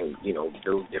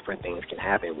those different things can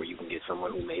happen where you can get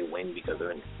someone who may win because of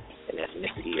an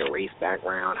ethnicity or race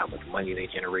background, how much money they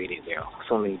generated. There are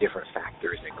so many different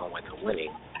factors that go into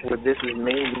winning. But this is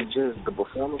mainly just the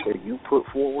performance that you put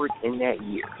forward in that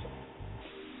year.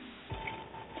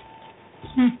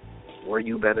 Were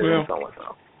you better than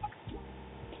so-and-so?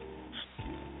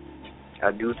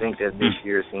 I do think that this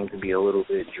year seems to be a little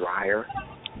bit drier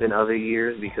than other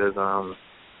years because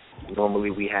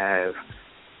normally we have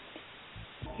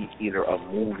either a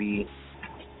movie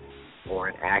or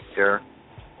an actor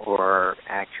or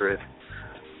actress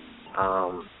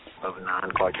of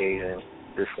non-Caucasian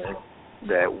descent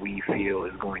that we feel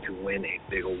is going to win a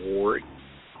big award.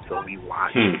 So we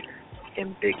watch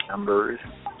in big numbers,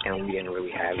 and we didn't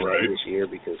really have that this year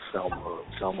because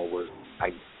Selma was,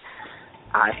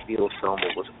 I feel Selma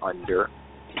was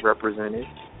underrepresented,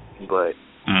 but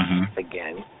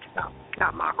again,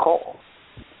 not my call.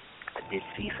 I did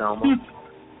see Selma.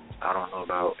 I don't know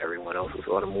about everyone else who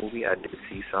saw the movie. I did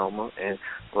see Selma, and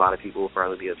a lot of people will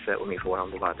probably be upset with me for what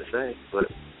I'm about to say, but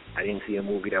I didn't see a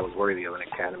movie that was worthy of an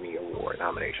Academy Award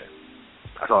nomination.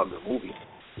 I saw a good movie,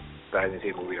 but I didn't see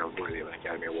a movie that was worthy of an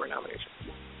Academy Award nomination.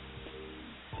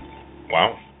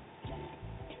 Wow.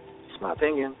 It's my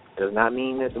opinion. Does not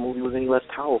mean that the movie was any less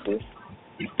powerful.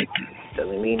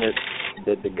 Doesn't mean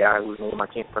that the guy whose name I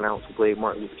can't pronounce who played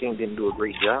Martin Luther King didn't do a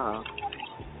great job.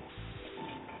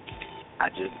 I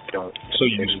just don't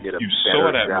think he did a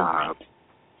better job.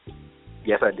 Movie.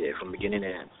 Yes, I did, from beginning to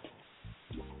end.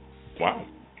 Wow.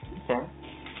 Okay.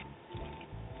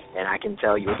 And I can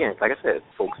tell you again, like I said,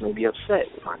 folks may be upset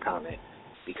with my comment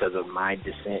because of my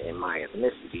descent and my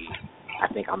ethnicity.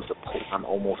 I think I'm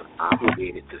almost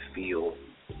obligated to feel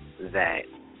that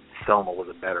Selma was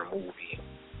a better movie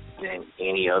than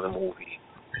any other movie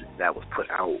that was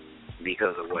put out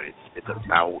because of what it's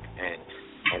about,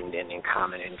 and then in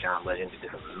Common and John Legend did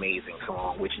this amazing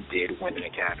song which did win an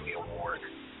Academy Award.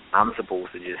 I'm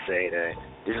supposed to just say that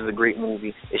this is a great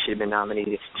movie, it should have been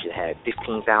nominated, it should have had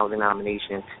 15,000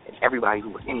 nominations, and everybody who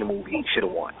was in the movie should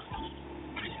have won.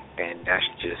 And that's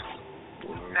just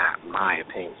not my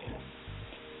opinion.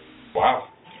 Wow.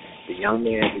 The young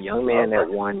man that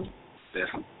won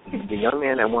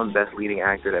Best Leading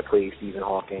Actor that played Stephen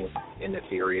Hawking in The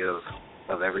Theory of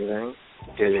Everything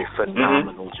did a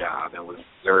phenomenal job and was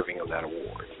deserving of that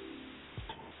award.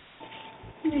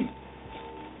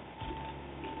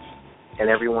 And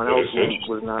everyone else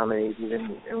was nominated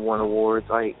and won awards.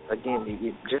 Like,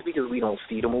 again, just because we don't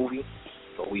see the movie,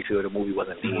 but we feel the movie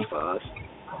wasn't made for us,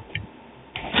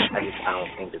 I don't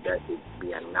think that should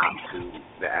be a knock to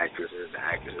the actresses,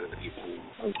 the people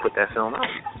who put that film out.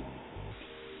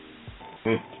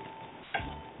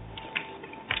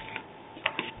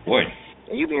 Boy.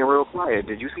 And you being real quiet.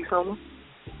 Did you see Selma?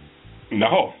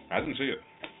 No, I didn't see it.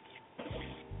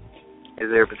 Is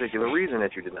there a particular reason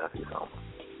that you did not see Selma?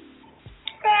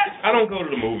 I don't go to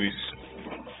the movies.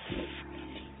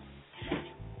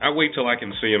 I wait till I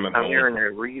can see them at home. I'm hearing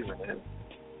that reason.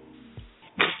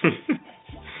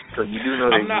 So you do know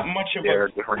that I'm not much of there are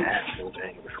different actual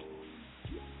things.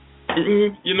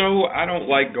 You know, I don't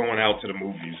like going out to the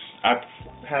movies. I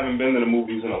haven't been to the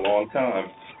movies in a long time.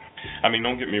 I mean,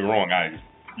 don't get me wrong.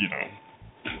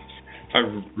 If I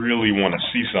really want to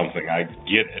see something, I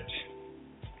get it.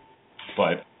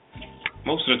 But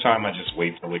most of the time, I just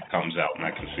wait till it comes out and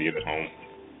I can see it at home.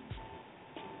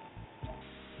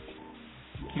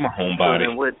 I'm a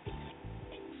homebody.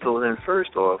 So then,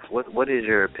 first off, what is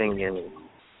your opinion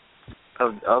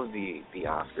of the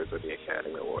Oscars or the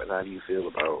Academy Awards? How do you feel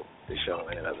about the show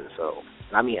in and of itself?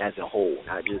 I mean, as a whole,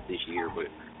 not just this year, but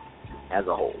as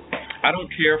a whole. I don't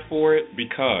care for it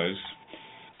because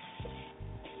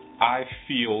I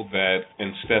feel that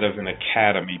instead of an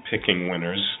Academy picking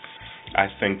winners, I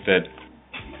think that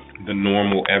the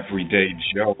normal everyday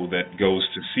Joe that goes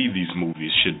to see these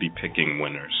movies should be picking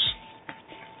winners.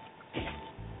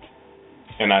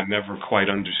 And I never quite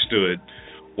understood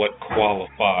what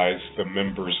qualifies the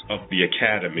members of the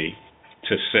Academy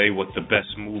to say what the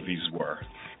best movies were.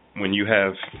 When you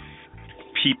have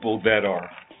people that are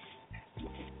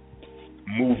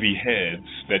movie heads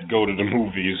that go to the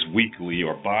movies weekly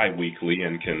or bi-weekly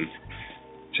and can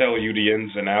tell you the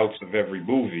ins and outs of every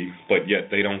movie, but yet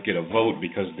they don't get a vote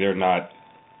because they're not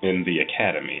in the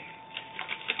Academy.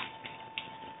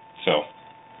 So,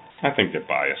 I think they're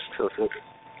biased. So,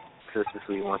 Sister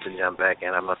Sweet wants to jump back in.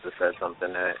 I must have said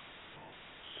something that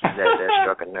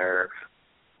struck a nerve.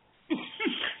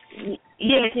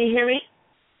 Yeah, can you hear me?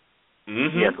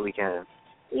 Mm-hmm. Yes, we can.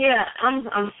 Yeah,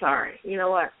 I'm sorry. You know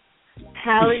what?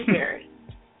 Halle Berry.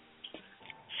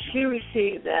 She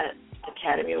received that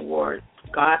Academy Award.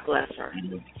 God bless her.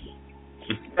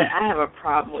 But I have a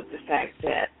problem with the fact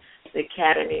that the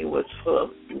Academy was full of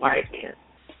white men.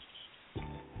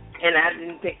 And I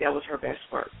didn't think that was her best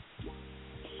work.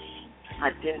 I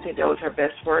didn't think that was her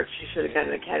best work. She should have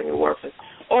gotten an Academy Award for,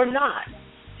 or not.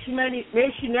 Maybe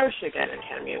she never should have gotten an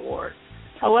Academy Award.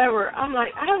 However, I'm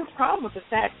like, I have a problem with the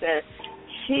fact that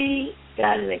she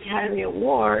got an Academy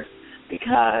Award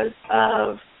because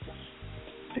of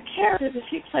the character that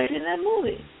she played in that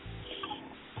movie.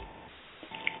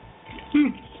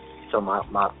 So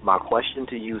my question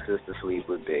to you, Sister Sweet,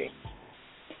 would be,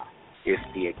 if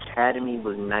the Academy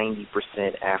was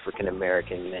 90% African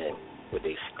American men, would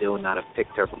they still not have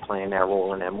picked her for playing that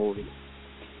role in that movie?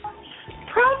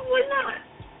 Probably not,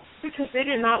 because they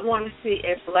did not want to see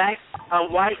a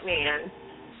white man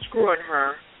screwing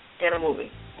her in a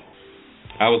movie.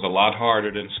 That was a lot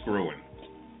harder than screwing.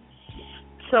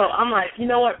 So I'm like, you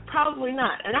know what? Probably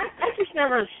not. And I just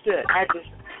never understood. I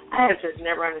have just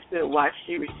never understood why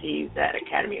she received that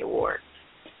Academy Award.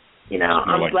 You know,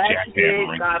 I'm glad she did.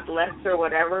 God bless her,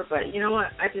 whatever. But you know what?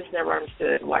 I just never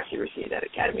understood why she received that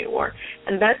Academy Award.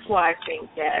 And that's why I think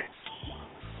that,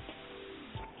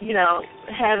 you know,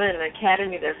 having an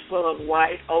Academy that's full of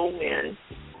white old men,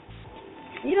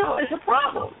 you know, is a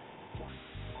problem.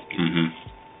 Mm-hmm.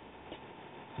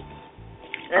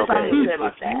 That's all I can say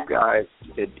about that.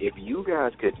 If you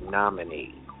guys could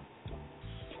nominate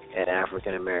an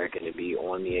African American to be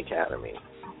on the Academy,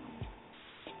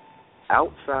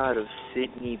 outside of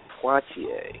Sidney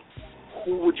Poitier,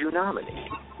 who would you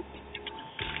nominate?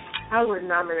 I would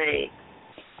nominate,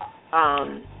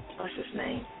 what's his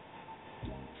name?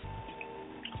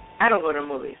 I don't go to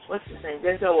movies. What's his name?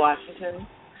 Denzel Washington.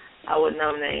 I would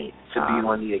nominate. To be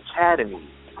on the Academy,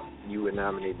 you would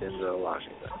nominate Denzel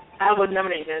Washington. I would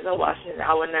nominate Denzel Washington.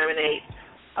 I would nominate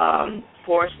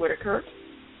Forrest Whitaker.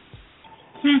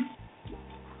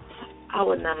 I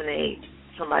would nominate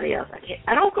somebody else.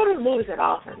 I don't go to the movies that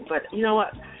often, but you know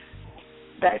what?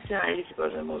 Back then I used to go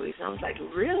to the movies, and I was like,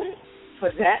 really?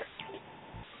 For that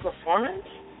performance?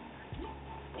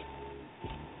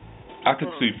 I could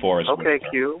see Forrest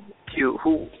Whitaker.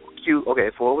 Okay,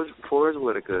 Forrest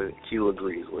Whitaker, Q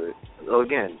agrees with. So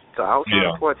again, so outside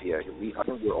of Poitier, I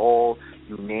think we're all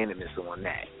unanimous on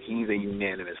that. He's a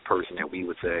unanimous person that we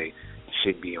would say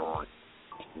should be on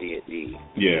the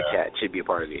should be a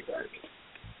part of the Academy.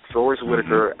 Forrest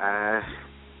Whitaker,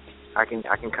 I can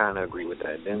kind of agree with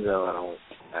that. Denzel, I don't.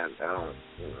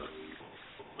 You know.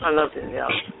 I love Denzel.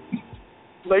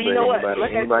 But you know what?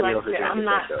 Like I said, I'm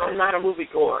not a movie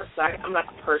goer, so I'm not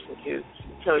the person to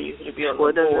tell you who to be on the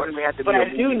board. But I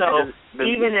do know,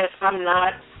 even if I'm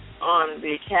not on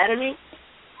the Academy,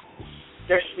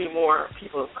 there should be more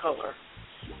people of color.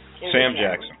 Sam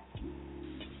Jackson.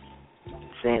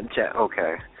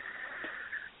 Okay.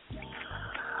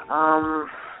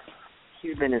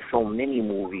 He's been in so many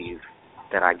movies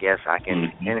that I guess I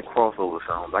can, and crossover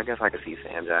films. I guess I could see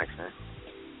Sam Jackson.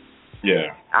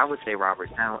 Yeah. I would say Robert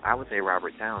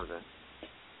Townsend.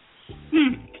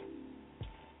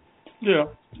 Yeah.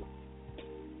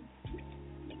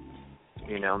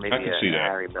 You know, maybe I can see a that.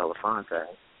 Harry Belafonte.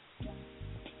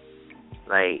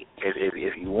 Like,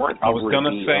 if you want I was people gonna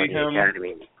to be say on the him.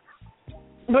 Academy.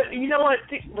 But you know what?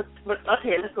 But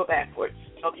okay, let's go backwards.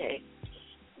 Okay,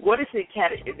 what is the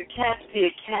Academy? The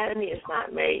Academy is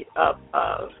not made up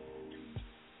of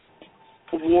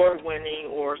award-winning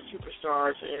or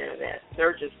superstars or any of that.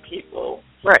 They're just people.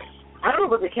 Right. I don't know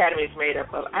what the Academy is made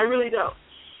up of. I really don't.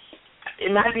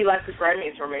 It might be like the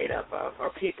Grammys are made up of, or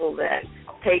people that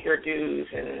pay their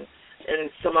dues and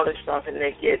some other stuff, and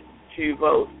they get to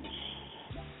vote.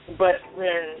 But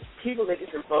when people that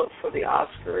get to vote for the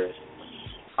Oscars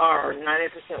are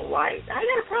 90% white, I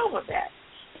got a problem with that.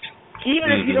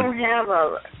 Even if you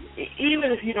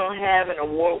don't have an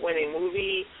award-winning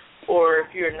movie, or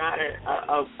if you're not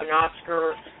an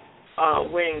Oscar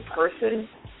winning person,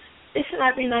 it should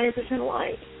not be 90%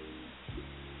 white.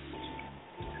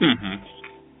 Mm-hmm.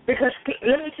 Because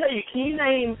let me tell you, can you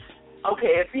name?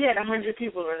 Okay, if you had 100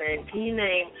 people to name, can you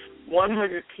name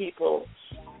 100 people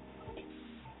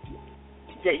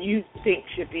that you think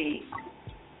should be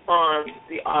on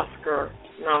the Oscar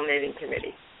nominating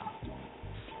committee?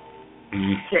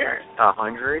 Karen.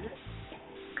 100?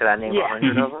 Could I name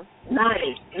 100 of them?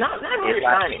 90. Not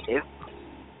 100.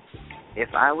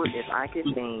 If I could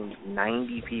name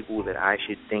 90 people that I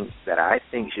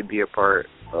think should be a part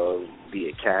of the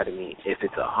Academy, if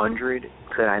it's 100,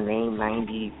 could I name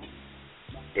 90?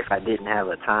 If I didn't have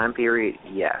a time period,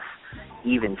 yes.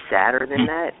 Even sadder than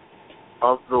that,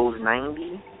 of those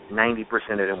 90,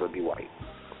 90% of them would be white.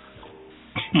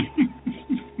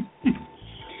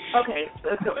 Okay,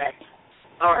 let's go back.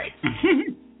 All right.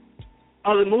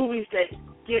 Are the movies that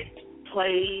get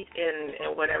played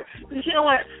and whatever? Because you know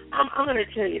what? I'm going to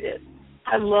tell you this.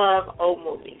 I love old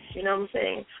movies. You know what I'm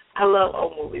saying? I love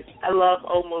old movies. And 100%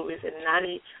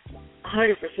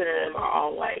 of them are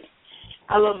all white.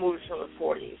 I love movies from the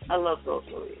 40s. I love those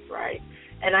movies, right?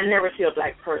 And I never see a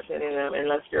black person in them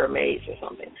unless they're a maid or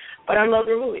something. But I love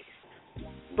their movies.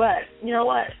 But you know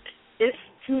what? It's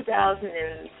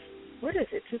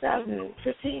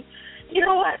 2015? You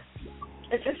know what?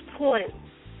 At this point,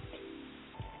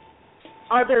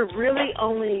 are there really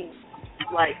only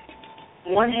like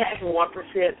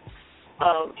 0.5%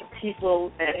 of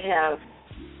people that have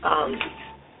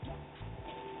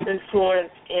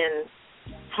influence in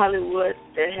Hollywood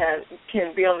that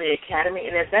can be on the Academy?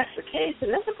 And if that's the case,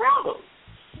 then that's a problem.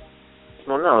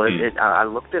 Well, no, I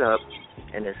looked it up,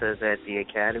 and it says that the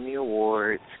Academy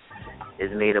Awards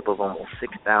is made up of almost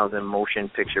 6,000 motion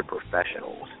picture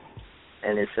professionals.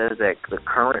 And it says that the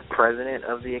current president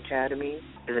of the Academy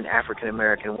is an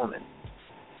African-American woman.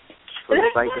 So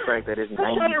despite the fact that it's 90%...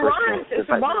 Shonda Rhimes is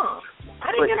the bomb.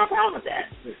 I didn't get no problem with that.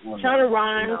 Shonda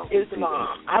Rhimes is the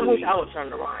bomb. I wish I was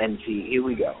Shonda Rhimes. And see, here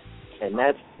we go. And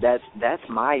that's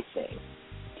my thing.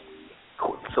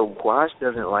 So Quash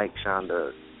doesn't like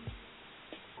Shonda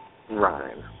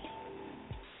Rhimes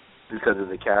because of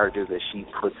the characters that she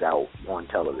puts out on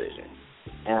television.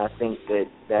 And I think that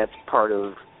that's part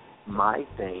of my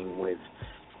thing with,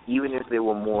 even if there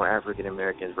were more African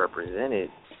Americans represented,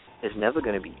 it's never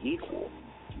going to be equal.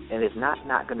 And it's not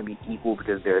going to be equal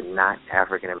because they're not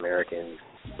African Americans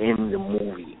in the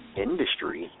movie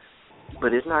industry,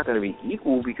 but it's not going to be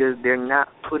equal because they're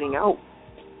not putting out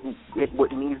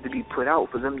what needs to be put out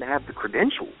for them to have the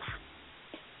credentials.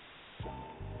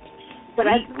 But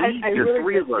the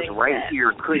three of us right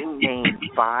here couldn't name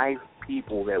 5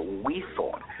 people that we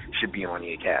thought should be on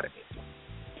the Academy.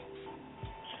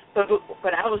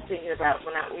 But I was thinking about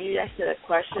when you asked that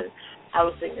question, I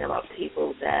was thinking about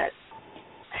people that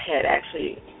had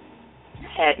actually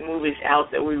had movies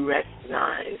out that we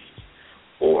recognized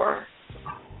or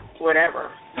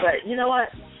whatever. But you know what?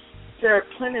 There are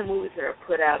plenty of movies that are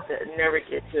put out that never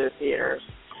get to the theaters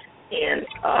and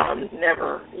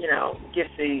never, get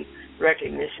the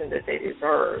recognition that they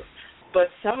deserve. But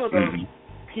some of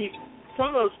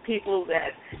those people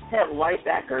that have white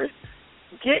backers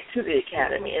get to the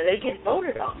Academy and they get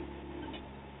voted on.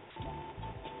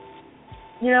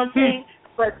 You know what I'm saying?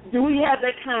 But do we have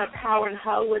that kind of power in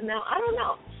Hollywood now? I don't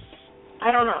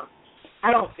know.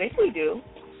 I don't think we do.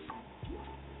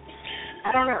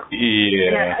 I don't know.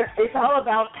 Yeah. It's all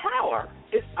about power.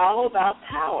 It's all about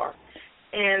power.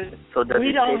 And so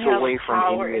we don't have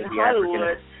power in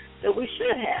Hollywood that we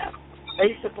should have,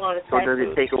 based upon the fact does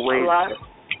it take away?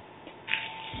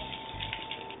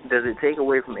 Does it take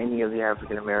away from any of the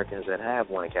African Americans that have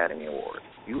won Academy Awards?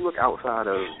 You look outside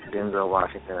of Denzel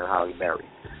Washington and Halle Berry.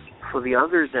 For the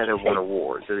others that have won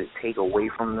awards, does it take away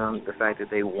from them the fact that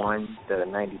they won, that a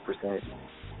 90%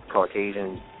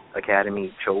 Caucasian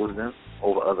Academy chose them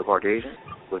over other Caucasians?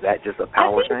 Was that just a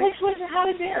power thing? I think this was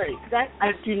Halle Berry.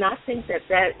 I do not think that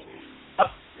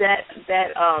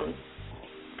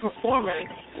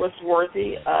performance was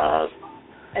worthy of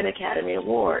an Academy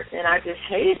Award, and I just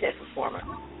hated that performance.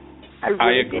 I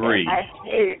agree. I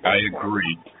hated that. I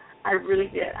agree. I really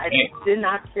did. I did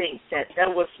not think that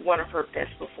was one of her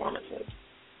best performances.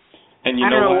 And you I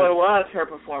don't know what what? it was, her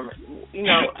performance.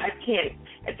 I can't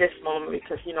at this moment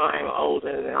because, I'm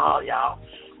older than all y'all.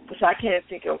 So I can't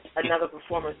think of another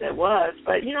performance that was.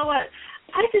 But you know what?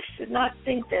 I just did not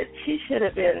think that she should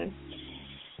have been.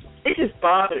 It just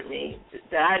bothered me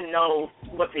that I know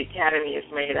what the Academy is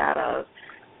made out of,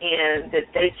 and that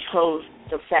they chose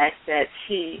the fact that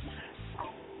she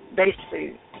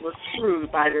basically was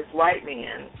screwed by this white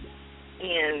man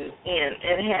and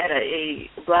had a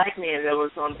black man that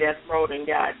was on death row and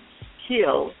got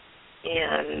killed,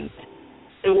 and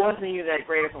it wasn't even that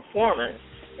great a performance,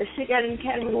 and she got an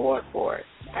Academy Award for it.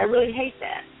 I really hate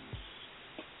that.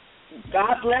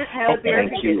 God bless Halle Berry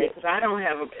for getting it, because I don't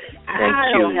have an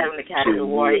Academy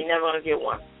Award. You're never going to get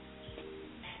one.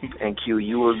 And Q,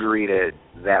 you agree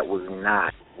that was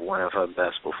not one of her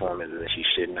best performances and she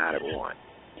should not have won?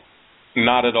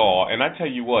 Not at all. And I tell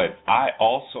you what, I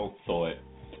also thought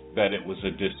that it was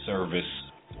a disservice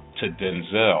to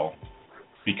Denzel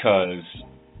because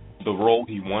the role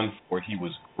he won for, he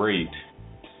was great.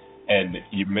 And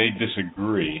you may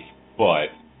disagree, but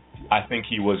I think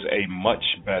he was a much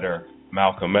better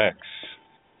Malcolm X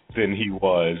than he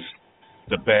was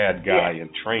the bad guy in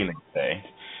Training Day.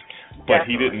 But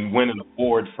he didn't win an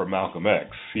award for Malcolm X.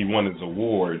 He won his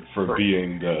award for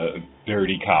being the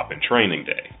dirty cop in Training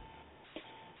Day.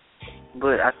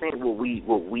 But I think what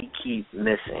we keep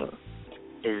missing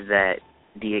is that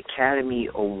the Academy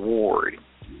Award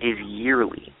is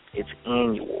yearly. It's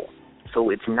annual. So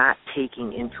it's not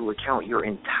taking into account your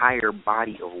entire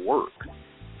body of work.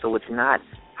 So it's not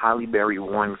Halle Berry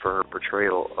won for her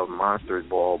portrayal of Monsters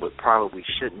Ball, but probably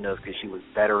shouldn't have because she was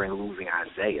better in Losing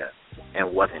Isaiah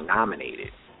and wasn't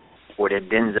nominated. Or that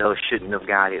Denzel shouldn't have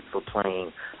got it for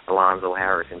playing Alonzo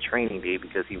Harris in Training Day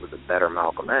because he was a better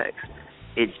Malcolm X.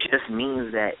 It just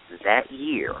means that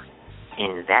year,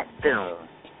 in that film,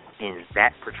 in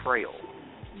that portrayal,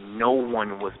 no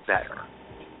one was better.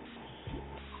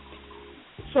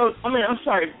 So, I'm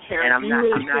sorry, Terrence. And I'm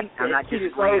not she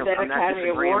deserved that Academy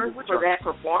Award for that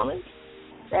performance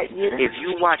that year? If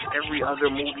you watch every other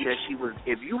movie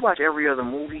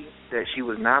that she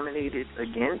was nominated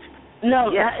against,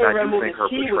 no, yes, not every I do movie think her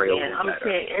she portrayal was in. was I'm better.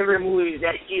 saying every movie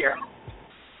that year.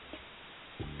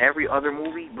 Every other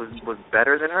movie was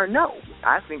better than her? No.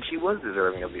 I think she was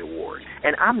deserving of the award.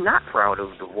 And I'm not proud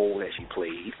of the role that she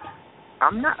played.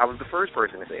 I'm not. I was the first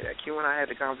person to say that. Q and I had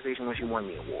the conversation when she won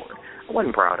the award. I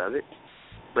wasn't proud of it.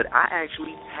 But I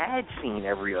actually had seen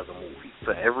every other movie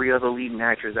for every other leading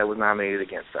actress that was nominated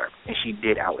against her. And she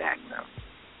did outact them.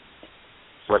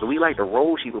 Whether we like the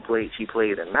role she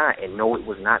played or not, and no, it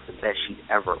was not the best she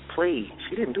ever played,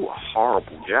 she didn't do a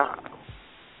horrible job.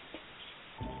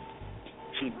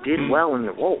 She did well in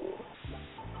the role.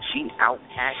 She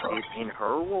outacted in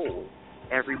her role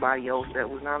everybody else that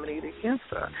was nominated against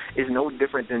her. It's no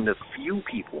different than the few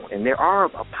people, and there are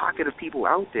a pocket of people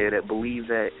out there that believe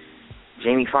that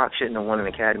Jamie Foxx shouldn't have won an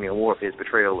Academy Award for his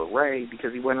portrayal of Ray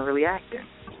because he wasn't really acting.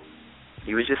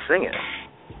 He was just singing.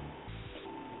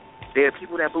 There are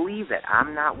people that believe that.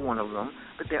 I'm not one of them,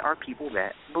 but there are people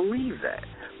that believe that.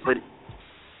 But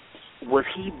was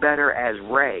he better as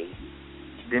Ray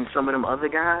than some of them other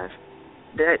guys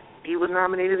that he was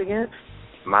nominated against?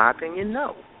 My opinion,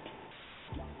 no.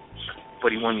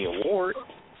 But he won the award.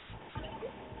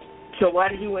 So why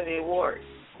did he win the award?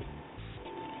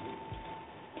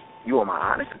 You want my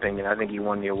honest opinion, I think he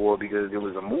won the award because there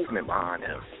was a movement behind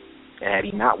him. And had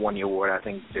he not won the award, I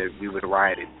think that we would have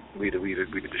rioted. We'd have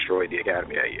destroyed the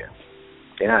Academy that year.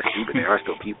 They're not stupid. They are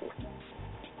still people.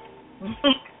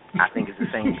 I think it's the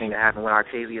same thing that happened with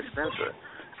Octavia Spencer.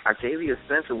 Octavia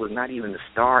Spencer was not even the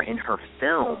star in her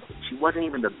film. She wasn't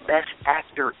even the best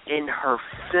actor in her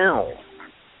film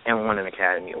and won an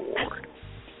Academy Award.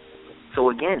 So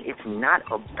again, it's not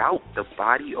about the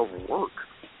body of work.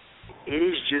 It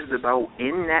is just about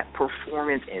in that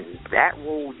performance and that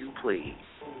role you played,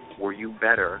 were you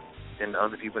better than the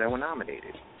other people that were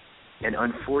nominated? And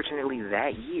unfortunately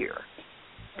that year,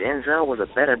 Denzel was a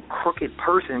better crooked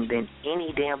person than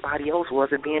any damn body else was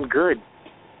at being good.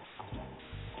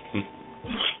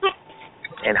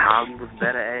 And Holly was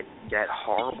better at that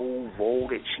horrible role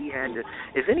that she had to.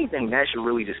 If anything, that should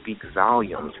really just speak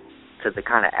volumes to the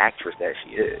kind of actress that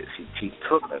she is. She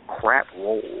took a crap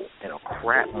role in a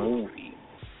crap movie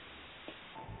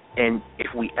And if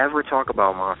we ever talk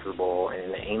about Monsters Ball, and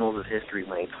in the annals of history,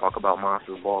 when they talk about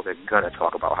Monsters Ball, they're gonna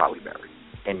talk about Halle Berry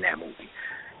in that movie.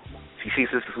 See,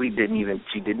 Sister Sweet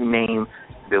she didn't name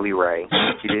Billy Ray.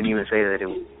 She didn't even say that it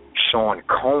was Sean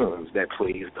Combs that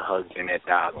plays the husband that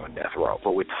dies on death row.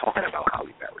 But we're talking about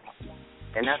Halle Berry,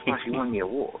 and that's why she won the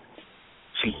award.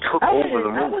 She took over the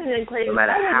movie, no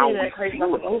matter how we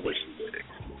feel about what she did.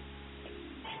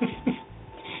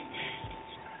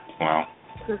 Wow.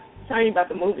 Talking about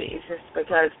the movie is just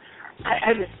because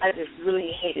I just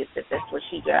really hated that that's what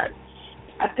she got.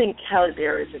 I think Halle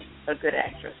Berry is a good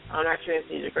actress. I'm not sure if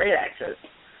she's a great actress,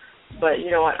 but you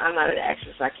know what? I'm not an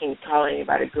actress. So I can't call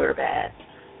anybody good or bad.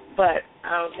 But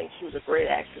I don't think she was a great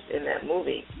actress in that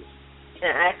movie.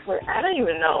 And actually, I don't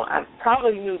even know. I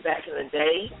probably knew back in the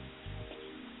day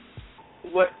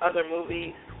what other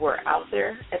movies were out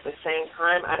there at the same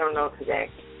time. I don't know today.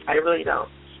 I really don't.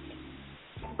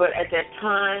 But at that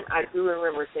time, I do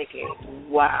remember thinking,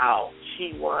 wow,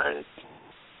 she won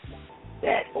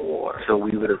that award. So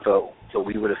we would have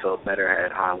felt better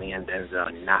had Holly and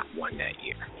Denzel not won that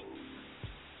year.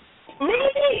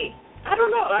 Maybe. I don't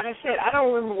know. Like I said, I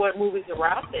don't remember what movies were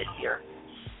out this year.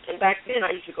 And back then,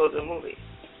 I used to go to the movies.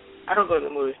 I don't go to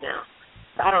the movies now.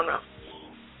 So I don't know.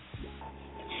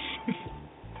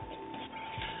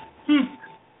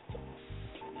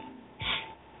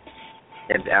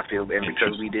 And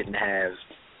because we didn't have,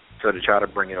 so to try to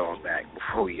bring it all back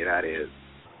before we get out of here,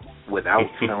 without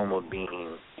Selma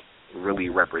being really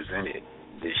represented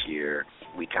this year,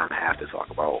 we kind of have to talk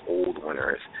about old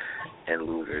winners and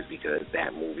losers because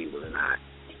that movie was not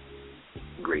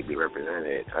greatly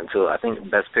represented until I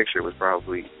think Best Picture was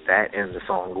probably that, and the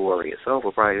song Glory itself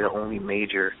were probably the only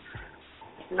major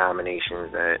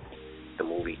nominations that the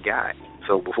movie got.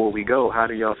 So before we go, how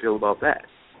do y'all feel about that?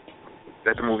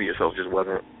 That the movie itself just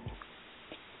wasn't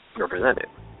represented.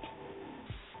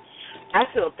 I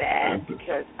feel bad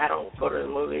because I don't go to the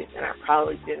movies, and I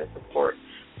probably didn't support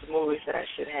the movies that I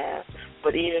should have.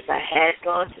 But even if I had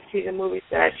gone to see the movies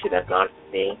that I should have gone to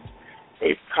see,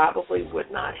 they probably would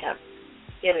not have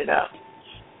ended up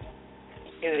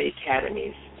in the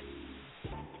Academy's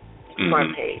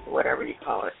front page, whatever you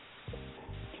call it.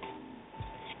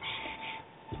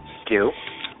 Skill?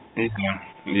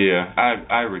 Yeah,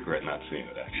 I regret not seeing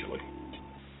it, actually.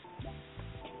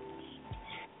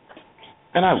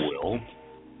 And I will.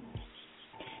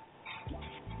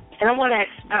 And I want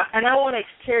to ask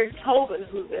Terry Tobin,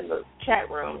 who's in the chat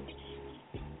room,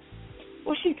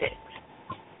 what she thinks.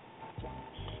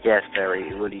 Yes, Terry.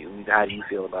 How do you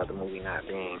feel about the movie not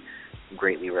being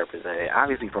greatly represented?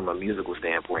 Obviously, from a musical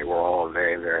standpoint, we're all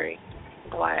very, very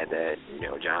glad that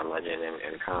John Legend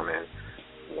and Common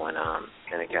won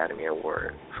an Academy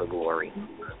Award for Glory.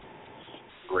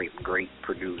 Great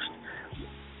produced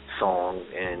songs,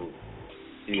 and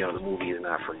the movie is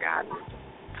not forgotten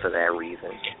for that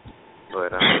reason.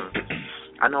 But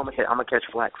I know I'm gonna catch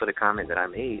flack for the comment that I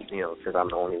made, since I'm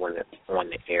the only one that's on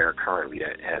the air currently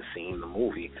that has seen the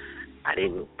movie. I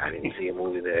didn't see a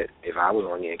movie that if I was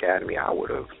on the Academy I would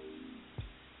have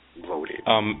voted.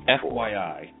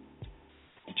 FYI,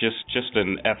 just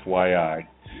an FYI.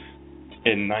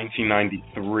 In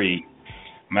 1993,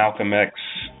 Malcolm X,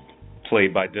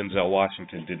 played by Denzel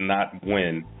Washington, did not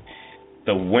win.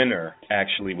 The winner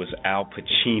actually was Al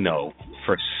Pacino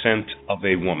for Scent of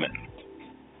a Woman.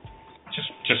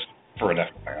 Just for an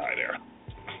FYI there.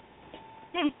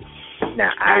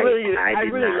 Now, I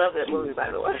really love that movie,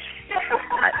 by the way.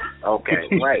 Okay,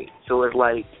 right. So it's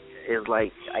like,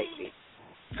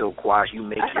 so Quash, you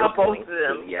make your point. Both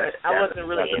of them, yes, but I wasn't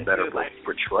really into better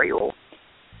portrayal.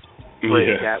 But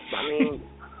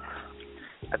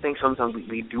I think sometimes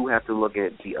we do have to look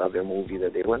at the other movies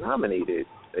that they were nominated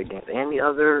against and the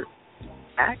other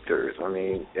actors. I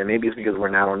mean, and maybe it's because we're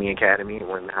not on the Academy and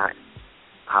we're not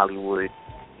Hollywood,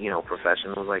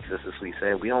 professionals like Sister Sweet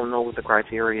said. We don't know what the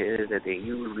criteria is that they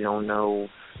use. We don't know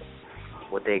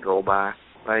what they go by.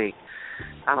 Like,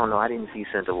 I don't know. I didn't see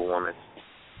Scent of a Woman.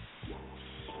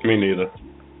 Me neither.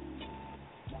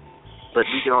 But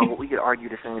we could argue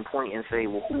the same point and say,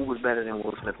 well, who was better than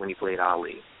Will Smith when he played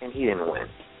Ali? And he didn't win.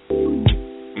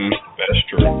 That's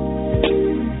true.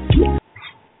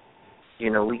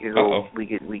 We could go.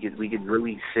 We could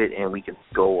really sit and we could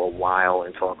go a while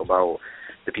and talk about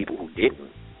the people who didn't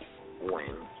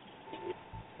win.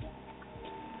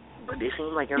 But it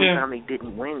seemed like every time they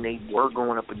didn't win, they were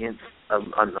going up against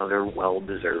another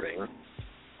well-deserving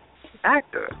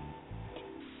actor.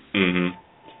 Mm-hmm.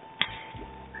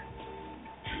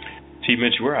 T.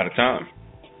 Mitch, we're out of time.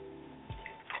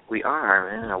 We are,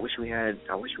 man. I wish we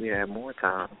had more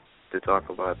time to talk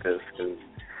about this because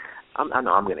I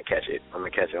know I'm gonna catch it. I'm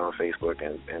gonna catch it on Facebook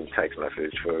and text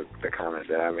message for the comments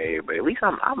that I made. But at least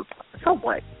I'm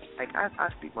somewhat like I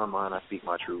speak my mind, I speak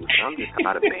my truth. I'm just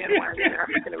out of bandwagon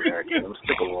African American. I'm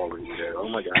sick of all of you that, oh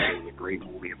my God, it was a great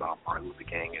movie about Martin Luther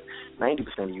King, and 90%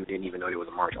 of you didn't even know there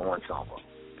was a march on Selma.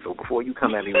 So before you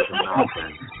come at me with some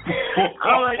nonsense.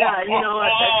 Oh my God, you know what?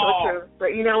 That's so true.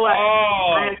 But you know what?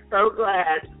 I am so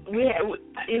glad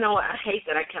you know what? I hate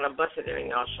that I kind of busted it in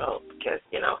y'all show because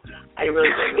I really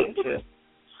didn't mean to.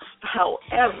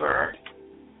 However,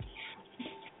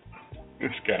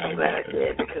 I'm glad I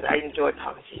did because I enjoyed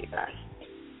talking to you guys.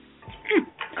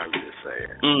 I'm just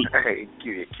saying. Hey,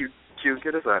 Q,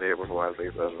 get us out of here before I say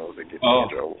something else that gets me in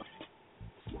trouble.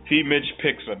 T. Mitch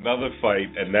picks another fight,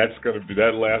 and that's going to be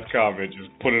that last comment. Just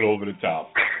put it over the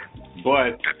top.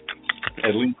 But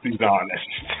at least he's honest.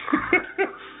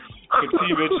 But T.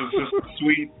 Mitch is just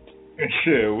sweet.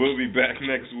 Yeah, we'll be back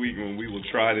next week when we will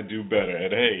try to do better.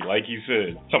 And hey, like you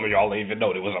said, some of y'all didn't even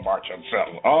know there was a march on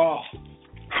Selma. Oh,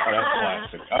 that's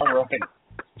classic. All right.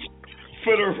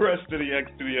 For the rest of the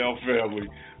XTL family,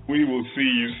 we will see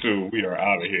you soon. We are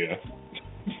out of here.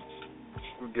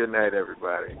 Good night,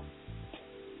 everybody.